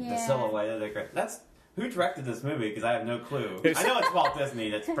sad, and the Yeah. silhouette of the great. That's who directed this movie because I have no clue. I know it's Walt Disney.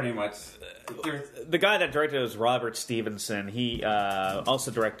 That's pretty much. The guy that directed it was Robert Stevenson. He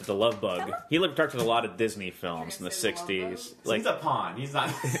also directed The Love Bug. He directed a lot of Disney films in the You're gonna say The Love '60s. Like, he's a pawn. He's not.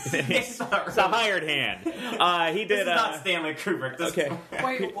 he's not it's a hired hand. He This did. is not Stanley Kubrick. This Okay.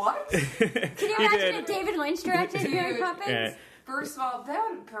 Wait, what? Can you He imagine did. if David Lynch directed Mary Dude. Poppins? Yeah. First of all, that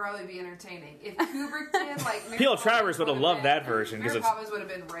would probably be entertaining. If Kubrick did, like... Mary Peele Poppins Travers would have would've loved been- that version, 'cause Mary it's- Poppins would have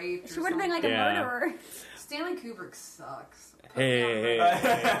been raped or She would have been like a something. Yeah. murderer. Stanley Kubrick sucks. Hey.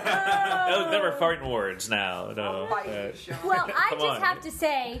 Those never farting words now. No. I'll fight you, Sean. Well, I Come just on. have to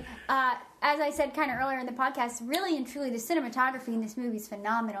say, as I said kind of earlier in the podcast, really and truly, the cinematography in this movie is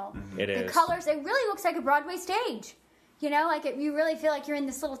phenomenal. It The is. colors, it really looks like a Broadway stage. You know, like you really feel like you're in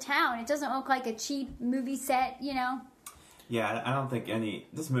this little town. It doesn't look like a cheap movie set, you know? Yeah, I don't think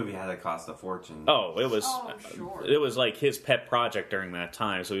this movie had to cost a fortune. Oh, it was. Oh, sure. It was like his pet project during that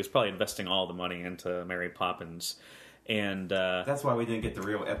time. So he was probably investing all the money into Mary Poppins. And That's why we didn't get the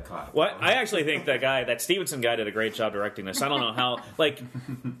real Epcot. what I actually think that Stevenson guy did a great job directing this. I don't know how, like,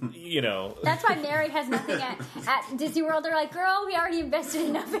 you know, That's why Mary has nothing at Disney World. They're like, girl, we already invested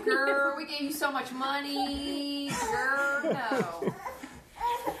enough in you. Girl, we gave you so much money. Girl, no.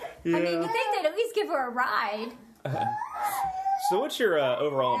 yeah. I mean, you think they'd at least give her a ride. So what's your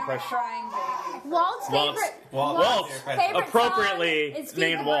overall impression? Crying baby. Walt's favorite. Walt's favorite appropriately song is Feed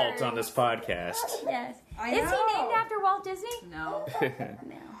named the Walt Birds. on this podcast. Yes. I Is he know. named after Walt Disney? No.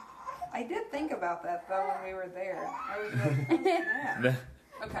 No. I did think about that, though, when we were there. I was like, yeah.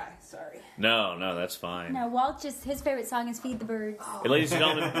 Okay, sorry. No, that's fine. No, Walt just, his favorite song is Feed the Birds. Hey, ladies and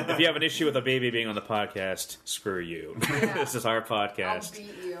gentlemen, if you have an issue with a baby being on the podcast, screw you. Yeah. This is our I'll podcast.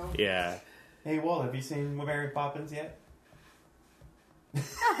 beat you. Yeah. Hey, Walt, have you seen Mary Poppins yet?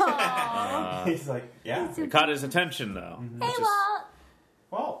 Aww. He's like, yeah. It caught his attention, though. Hey, Which is- Walt.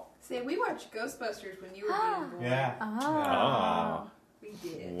 Walt. See, we watched Ghostbusters when you were being born. Yeah. Oh. We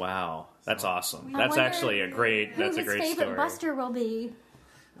did. Wow, that's awesome. I That's wonder actually a great. Who That's a his great favorite story. Buster will be.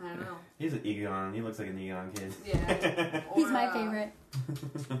 I don't know. He's an Egon. He looks like an Egon kid. Yeah. He's Or, my favorite.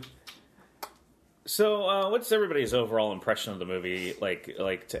 So, what's everybody's overall impression of the movie?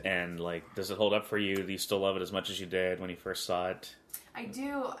 Like to end? Like, does it hold up for you? Do you still love it as much as you did when you first saw it? I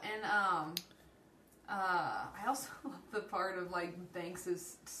do, and I also love the part of like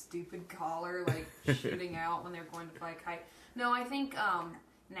Banks's stupid collar, like shooting out when they're going to fly a kite. No, I think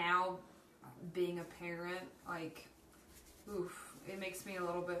now being a parent, like, oof, it makes me a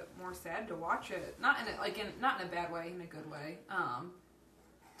little bit more sad to watch it. Not in not in a bad way, in a good way.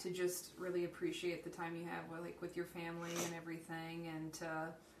 To just really appreciate the time you have with your family and everything, and to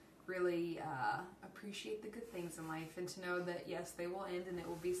really appreciate the good things in life, and to know that yes, they will end and it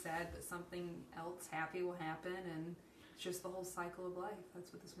will be sad, but something else happy will happen, and it's just the whole cycle of life.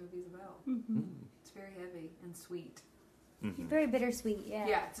 That's what this movie's about. Mm-hmm. It's very heavy and sweet. Very bittersweet, yeah.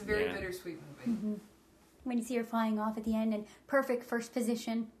 Yeah, it's a very Yeah. bittersweet movie. When you see her flying off at the end in perfect first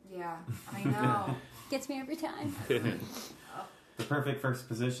position. Yeah, I know. Gets me every time. The perfect first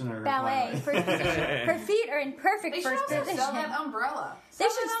position or Ballet, first position. Her feet are in perfect They should first also position. sell that umbrella. They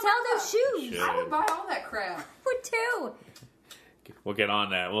should sell those shoes. Should. I would buy all that crap. Would too. We'll get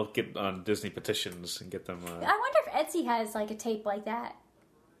on that. We'll get on Disney petitions and get them. I wonder if Etsy has like a tape like that.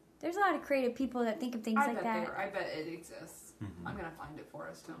 There's a lot of creative people that think of things like that. I bet it exists. I'm gonna find it for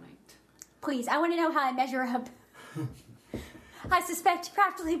us, Tony. Please, I want to know how I measure up. I suspect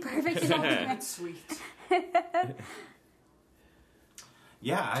practically perfect and ultimate. That's sweet.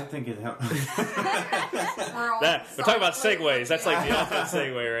 Yeah, I think it helped. We're We're talking about segues. That's like the ultimate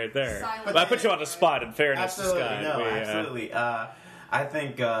segue right there. Silent. But I put you on the spot. In fairness, to Absolutely, Scott. no, We, absolutely. I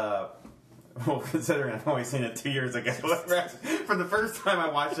think, well, considering I've only seen it 2 years ago, from the first time I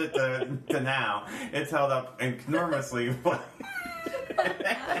watched it to now, it's held up enormously.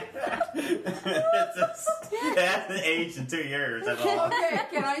 It hasn't aged in 2 years at all. Okay,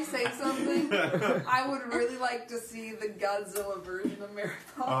 can I say something? I would really like to see the Godzilla version of Mary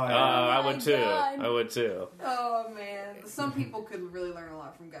Poppins. I my would too. God. I would too. Oh man, some people could really learn a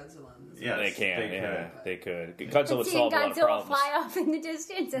lot from Godzilla. In this Yeah. They Yes, can. they yeah, could. they could. Godzilla would Seeing solve a lot of Godzilla problems. fly off in the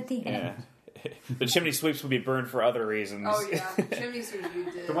distance at the end. Yeah. The chimney sweeps would be burned for other reasons. Oh yeah, chimney sweeps we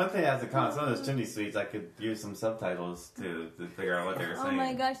did. The one thing as a con, some of those chimney sweeps, I could use some subtitles to figure out what they were saying. Oh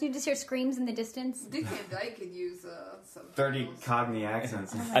my gosh, you just hear screams in the distance. Dick Van Dyke could use some 30 Cockney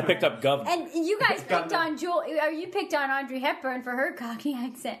accents. I picked up Gov. And you guys picked on you picked on Audrey Hepburn for her Cockney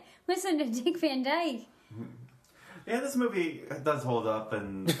accent. Listen to Dick Van Dyke. Yeah, this movie does hold up,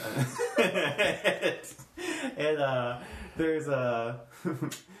 and there's a,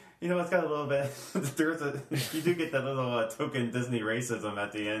 you know, it's got a little bit. You do get that little token Disney racism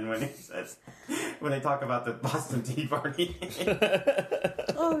at the end when they talk about the Boston Tea Party.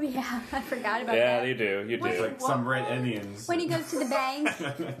 Oh yeah, I forgot about Yeah, that. you do. You Wait, do. Like some red Indians. When he goes to the bank,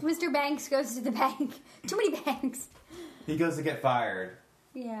 Mr. Banks goes to the bank. Too many banks. He goes to get fired,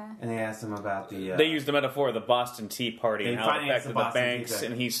 Yeah. and they ask him about the. They used the metaphor of the Boston Tea Party They and how it financed affected the the Boston Tea banks, Party.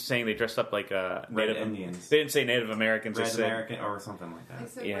 and he's saying they dressed up like Red Native Indians. They didn't say Native Americans. They Red said American or something like They that.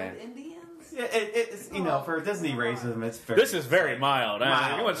 said Yeah. Red Indians. Yeah, it's for Disney racism. It's very. this is very mild.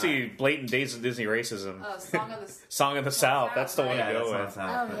 Mild, You want to see right. blatant days of Disney racism? Song of the Song of the South. That's the one Yeah, to that's go what with. I'm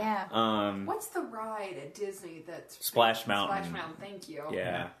Oh saying. yeah. What's the ride at Disney that's Splash Mountain. Splash Mountain. Thank you.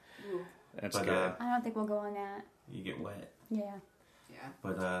 Yeah, Ooh, that's But, good. I don't think we'll go on that. You get wet. Yeah. yeah.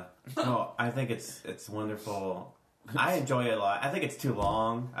 But no, I think it's wonderful. I enjoy it a lot. I think it's too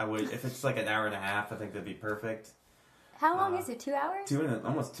long. I would if it's like an hour and a half. I think that'd be perfect. How long is it? 2 hours?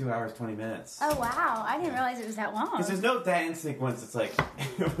 Almost 2 hours, 20 minutes. Oh, wow. I didn't realize it was that long. Because there's no dance sequence. It's like,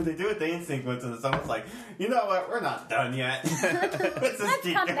 when they do a dance sequence and it's almost like, you know what, we're not done yet. Let's just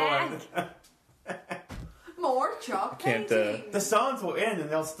keep come going. More chalk Can't, painting. The songs will end and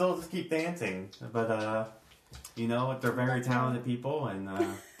they'll still just keep dancing. But, you know, they're very talented people and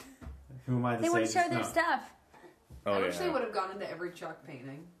who am I to They say? want to show no. their stuff. Oh, I wish yeah. they would have gone into every chalk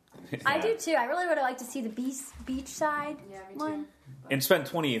painting. I do too. I really would have liked to see the beach side Yeah, me one. too. And spend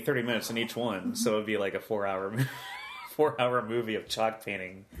 20, 30 minutes in each one, so it'd be like a 4-hour movie of chalk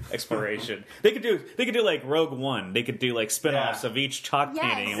painting exploration. They could do like Rogue One. They could do like spin-offs Yeah. of each chalk Yes.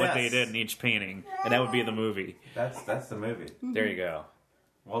 painting and what they Yes. did in each painting, and that would be the movie. That's the movie. There you go.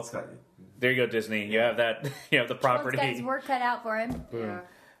 Well, it's got... There you go, Disney. You have that. You have the Well, it's got his property. work cut out for him. Yeah.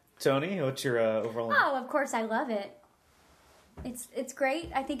 Tony, what's your overall? Oh, of course, I love it. It's great.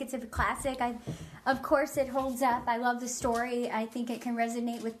 I think it's a classic. Of course, it holds up. I love the story. I think it can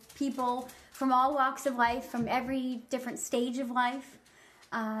resonate with people from all walks of life, from every different stage of life.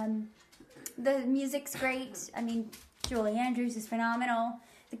 The music's great. I mean, Julie Andrews is phenomenal.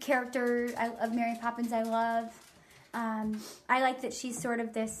 The character of Mary Poppins I love. I like that she's sort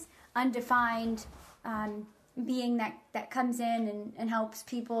of this undefined being that comes in and helps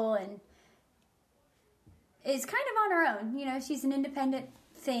people and is kind of on her own. You know, she's an independent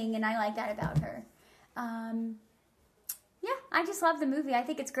thing, and I like that about her. Yeah, I just love the movie. I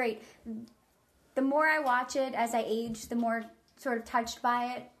think it's great. The more I watch it as I age, the more sort of touched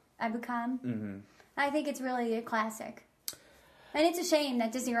by it I become. Mm-hmm. I think it's really a classic. And it's a shame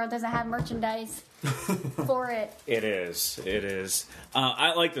that Disney World doesn't have merchandise for it. It is. It is.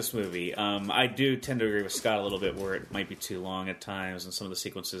 I like this movie. I do tend to agree with Scott a little bit where it might be too long at times and some of the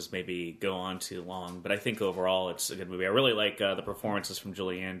sequences maybe go on too long. But I think overall it's a good movie. I really like the performances from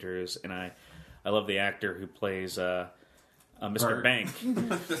Julie Andrews, and I love the actor who plays Mr. Bert. Bank.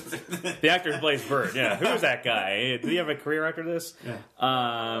 The actor who plays Bert. Yeah. Who is that guy? Did he have a career after this? Yeah.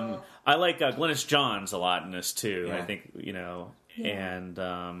 I like Glynis Johns a lot in this too. Yeah. I think, you know, Yeah. and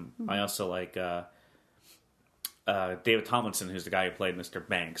I also like David Tomlinson, who's the guy who played Mr.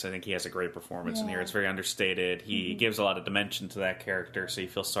 Banks. I think he has a great performance in here. Yeah. It's very understated. He gives a lot of dimension to that character, so you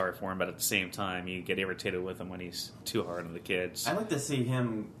feel sorry for him, but at the same time, you get irritated with him when he's too hard on the kids. I'd like to see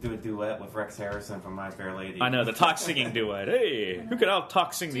him do a duet with Rex Harrison from My Fair Lady. I know, the talk singing duet. Hey, who could out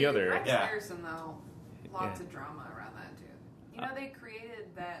talk sing the Dude, other? Rex Yeah. Harrison, though, lots Yeah. of drama around that, too. You know, they created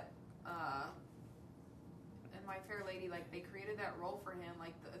that, in My Fair Lady, like, they created that role for him,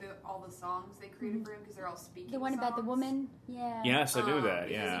 like, all the songs they created for him, because they're all speaking The one about the songs. woman? Yeah. Yes, I do that,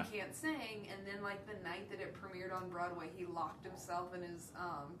 Because yeah. he can't sing, and then, like, the night that it premiered on Broadway, he locked himself in his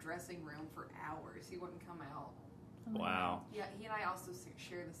dressing room for hours. He wouldn't come out. Wow. Yeah, he and I also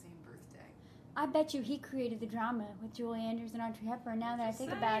share the same birthday. I bet you he created the drama with Julie Andrews and Audrey Hepburn now that I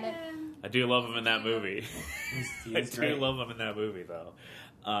think about it. I do love him in that movie. I He's do great. love him in that movie, though.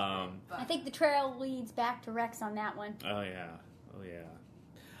 But I think the trail leads back to Rex on that one. Oh yeah, oh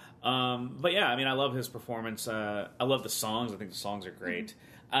yeah. But yeah, I mean, I love his performance. I love the songs. I think the songs are great.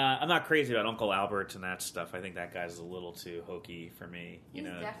 I'm not crazy about Uncle Albert and that stuff. I think that guy's a little too hokey for me. You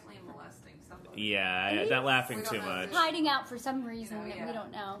he's know. definitely molesting somebody. Yeah, that laughing We don't too know much. if Hiding out for some reason You know, that yeah. we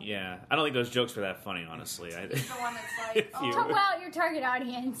don't know. Yeah, I don't think those jokes were that funny, honestly. He's the one that's If like, you- Talk oh, about your target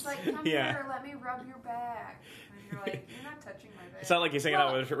audience. it's like, come Yeah. here, let me rub your back. And you're like, you're not touching my back. It's not like he's hanging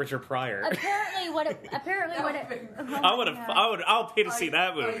out with Richard Pryor. Apparently, what it. I would have. I'll pay to see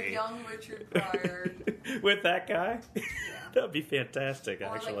that A movie young Richard Pryor. with that guy. That would be fantastic, Or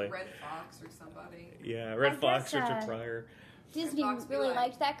actually. like Red Fox or somebody. Yeah, Red I Fox, guess, Richard Pryor. Disney Fox be really like-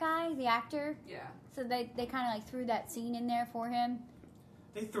 liked that guy, the actor, Yeah. so they kind of like threw that scene in there for him.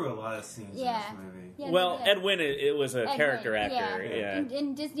 They threw a lot of scenes Yeah. in this movie. Yeah, Well, they did. Ed Wynn, it was a Ed character Wynn, actor. Yeah,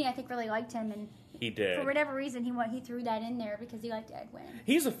 And Disney, I think, really liked him, and he did. for whatever reason, he threw that in there because he liked Ed Wynn.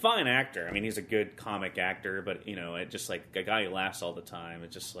 He's a fine actor. I mean, he's a good comic actor, but you know, it just like a guy who laughs all the time.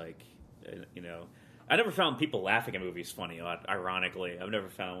 It's just like, you know, I never found people laughing at movies funny. Ironically, I've never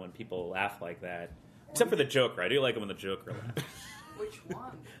found when people laugh like that, except for the Joker. I do like him when the Joker laughs. Which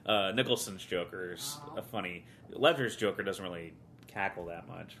one? Nicholson's Joker is funny. Ledger's Joker doesn't really cackle that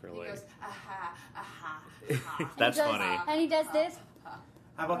much, He really. goes, aha, aha, aha. That's And he does- funny. And he does this,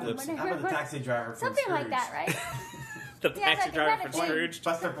 How about the taxi driver from something like Scrooge? that, right? The Yeah, taxi that- driver that from thing. Scrooge.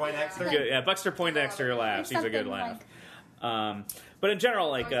 Buster Poindexter? Good, yeah, Buster Poindexter laughs. He's a good Something laugh. like- But in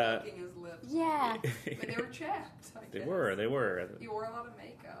general, He like, was licking his lips. Yeah, But they were chapped. I they guess. were. He wore a lot of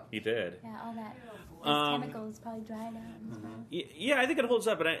makeup. He did. yeah, all that. Oh, Those Um, chemicals probably dried out. And stuff. Yeah, I think it holds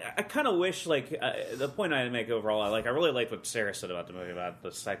up, but I kind of wish, like, the point I make overall, I really like what Sarah said about the movie, about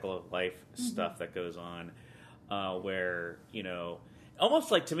the cycle of life stuff that goes on. where,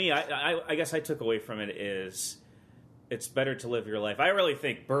 almost like, to me, I guess I took away from it is it's better to live your life. I really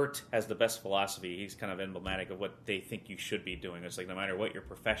think Bert has the best philosophy. He's kind of emblematic of what they think you should be doing. It's like no matter what your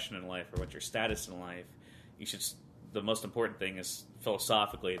profession in life or what your status in life, you should. The most important thing is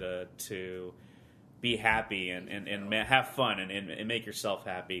philosophically to be happy and have fun and make yourself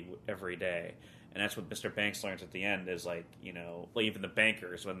happy every day. And that's what Mr. Banks learns at the end is like, even the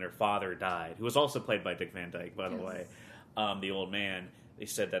bankers, when their father died, who was also played by Dick Van Dyke, by the way, the old man, they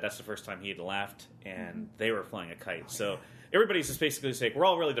said that's the first time he had laughed, and they were flying a kite. So everybody's just basically saying, we're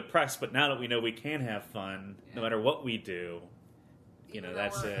all really depressed, but now that we know we can have fun, no matter what we do,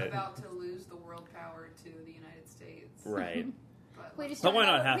 that's we're it. about to lose the world power to the United States. Right. But why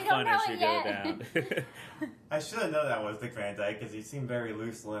not have we fun don't as know you it go yet. down? I should have known that was Dick Van Dyke because he seemed very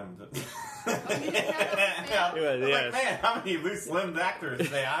loose-limbed. It was, I was yes. like, man, how many loose-limbed actors did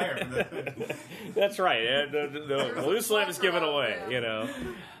they hire for this? That's right. The loose limb is given away,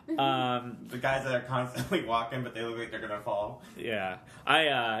 The guys that are constantly walking, but they look like they're gonna fall. Yeah,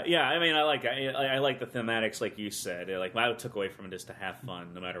 I mean, I like the thematics, like you said. Like I took away from it is to have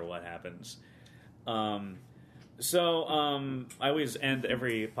fun, no matter what happens. So I always end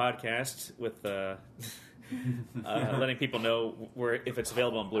every podcast with letting people know if it's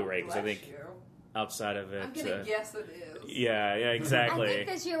available on Blu-ray, because I think outside of it, I'm gonna guess it is. Yeah, exactly. I think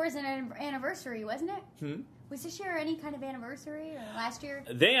this year was an anniversary, wasn't it? Was this year any kind of anniversary, or last year?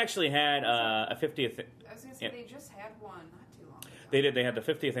 They actually had a 50th. I was gonna say they just had one not too long ago. They did. They had the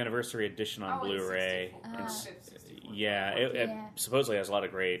 50th anniversary edition on Oh, Blu-ray. it's 64. It supposedly has a lot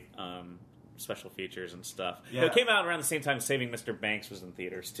of great special features and stuff. Yeah. It came out around the same time Saving Mr. Banks was in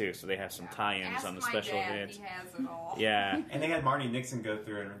theaters too, so they have some tie-ins Ask on the my special dad, events. He has it all. Yeah, And they had Marnie Nixon go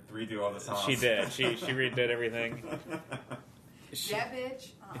through and redo all the songs. she did. She redid everything. That bitch.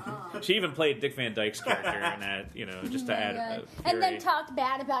 She even played Dick Van Dyke's character in that, just to add. And then talked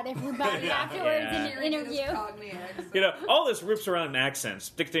bad about everybody afterwards in an interview. All this rips around accents.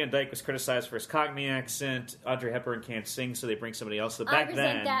 Dick Van Dyke was criticized for his Cockney accent. Audrey Hepburn can't sing, so they bring somebody else. So I back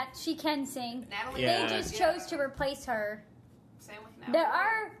resent then, that. She can sing. Natalie. Yeah. They just chose to replace her. Same with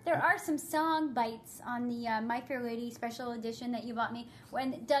Natalie. There are some song bites on the My Fair Lady special edition that you bought me,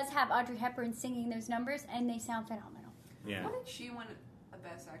 when it does have Audrey Hepburn singing those numbers, and they sound phenomenal. yeah. What did she win a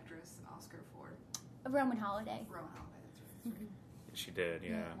Best Actress Oscar for? Roman Holiday. Rowan Holiday, that's right. She did.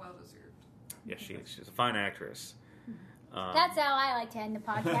 Yeah, Well deserved. yeah. She's a fine actress. That's how I like to end the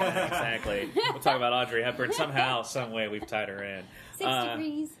podcast. Exactly. We'll talk about Audrey Hepburn somehow, some way. We've tied her in. 6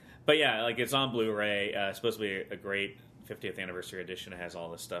 degrees. But yeah, like it's on Blu-ray. It's supposed to be a great 50th anniversary edition. It has all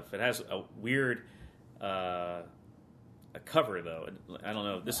this stuff. It has a weird a cover though. I don't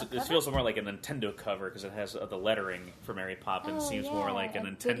know. This feels more like a Nintendo cover because it has the lettering for Mary Poppins. Seems more like a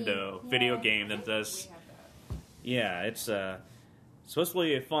Nintendo video game than does. We have that. Yeah, it's supposed to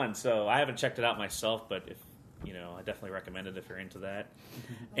be fun. So I haven't checked it out myself, but if I definitely recommend it if you're into that.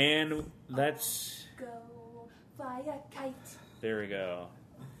 And that's Go fly a kite. there we go.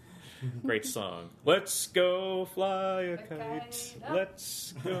 Great song. Let's go fly a kite.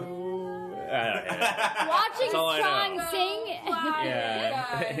 Let's go. Watching That's all I Strong know. sing.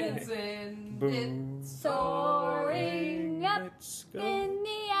 Yeah. It's Soaring up Let's go. in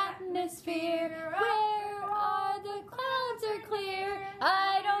the atmosphere, where are the clouds are clear.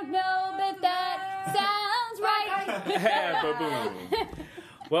 I don't know, but that sounds right. Ba-boom.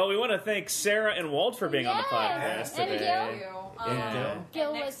 Well, we want to thank Sarah and Walt for being on the Yes. podcast And today. Gil. Yeah.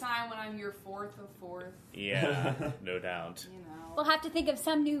 Gil next was- time when I'm your fourth of fourth, Yeah, no doubt. We'll have to think of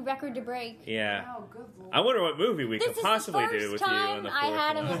some new record to break. Yeah. Oh, good lord. I wonder what movie we This could is possibly the do first with you on time the I fourth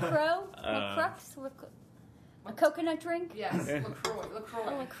had a one. LaCroix, a coconut drink. Yes, LaCroix.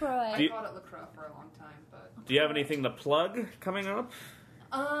 LaCroix. A LaCroix. Do you- I called it LaCroix for a long time, but Do you have anything to plug coming up?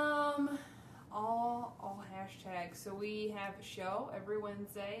 all hashtags. So we have a show every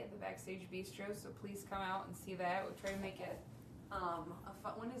Wednesday at the Backstage Bistro. So please come out and see that. We'll try to make it a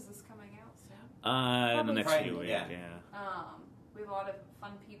fun. When is this coming out? Soon. In the next Friday, few weeks, yeah. We have a lot of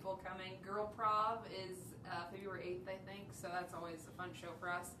fun people coming. Girl Prov is February 8th, I think, so that's always a fun show for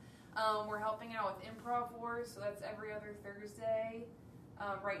us. We're helping out with Improv Wars, so that's every other Thursday.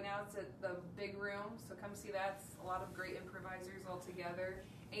 Right now it's at the big room, so come see that. It's a lot of great improvisers all together.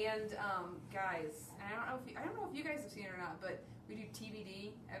 And guys, and I don't know if you guys have seen it or not, but we do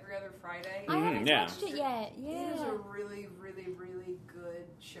TBD every other Friday. I haven't yeah. watched it yet. It is Yeah. a really, really, really good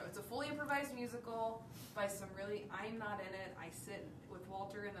show. It's a fully improvised musical by some really. I'm not in it. I sit with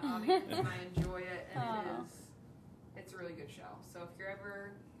Walter in the audience and I enjoy it, and it's a really good show. So if you're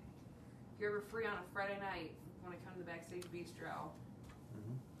ever free on a Friday night, you want to come to the Backstage Bistro.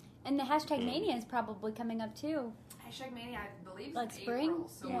 And the hashtag Mania is probably coming up too. Hashtag Mania, I believe, is Like in spring? April,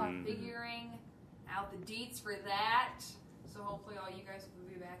 so Yeah. we're figuring out the deets for that. So hopefully all you guys will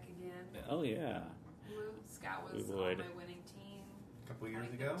be back again. Oh yeah, Woo. Scott was We on would. my winning team. A couple years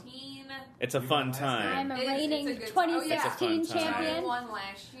ago. 2015. it's a fun time. I'm a It's a reigning good time. 2016 It's a fun time. I champion. won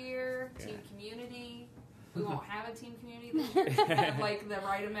last year. Yeah. Team community. We won't have a team community this year. We have like the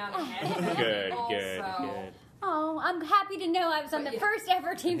right amount of heads. Good, people, good, so. good. Oh, I'm happy to know I was on But the yeah. first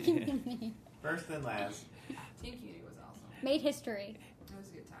ever team community. First and last. Team community was awesome. Made history. It was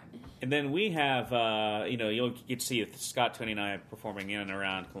a good time. And then we have, you'll get to see Scott, Tony, and I performing in and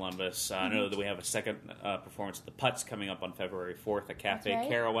around Columbus. I know that we have a second performance of The Putz coming up on February 4th at Cafe That's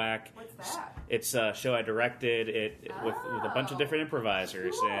right. Kerouac. What's that? It's a show I directed with a bunch of different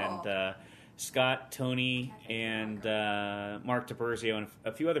improvisers. Cool. And Scott, Tony, and Mark DiBerzio, and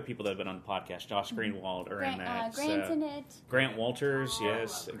a few other people that have been on the podcast. Josh Greenwald are in that. Grant's in it. Grant Walters, Oh, I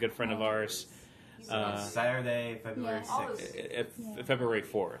yes, love a good friend of ours. He's Saturday, February Yeah. 6th. February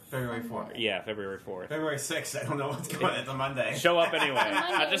 4th. February 4th. Yeah, February 4th. February 6th. I don't know what's going on. It's a Monday. Show up anyway.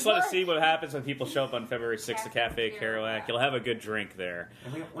 I just want to work. see what happens when people show up on February 6th to Cafe Cafe Kerouac. Kerouac. You'll have a good drink there.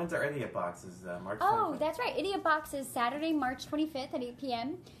 And when's our Idiot Box? Is March 25th? Oh, that's right. Idiot Box is Saturday, March 25th at 8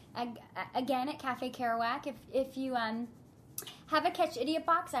 p.m. Again at Cafe Kerouac. If you haven't catch Idiot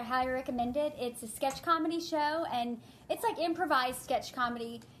Box, I highly recommend it. It's a sketch comedy show, and it's like improvised sketch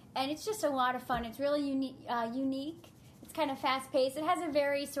comedy, and it's just a lot of fun. It's really unique. It's kind of fast paced. It has a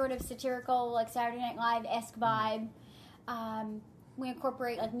very sort of satirical, like Saturday Night Live-esque vibe. We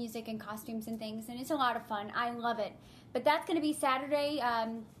incorporate like music and costumes and things, and it's a lot of fun. I love it. But that's going to be Saturday,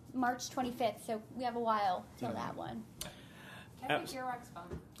 March 25th, so we have a while till that one. Cafe Kerouac's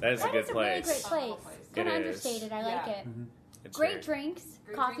fun. That is a That good is a really place. great Fun little place. place. Kind of It is. understated. I like Yeah. it. It's Great drinks,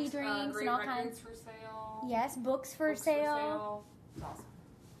 Great coffee drinks, great and all records kinds. for sale. Yes, books for Books sale. It's awesome.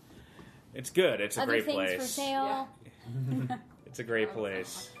 It's good. It's a Other great things place. for sale. It's a great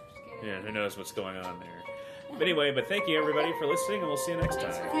place. Just kidding. Yeah, who knows what's going on there. But anyway, but thank you everybody for listening, and we'll see you next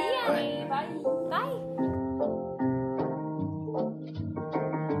Thanks for time. having me. Bye. Bye.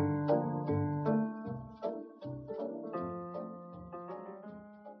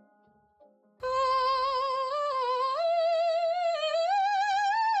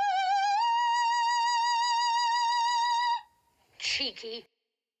 Cheeky.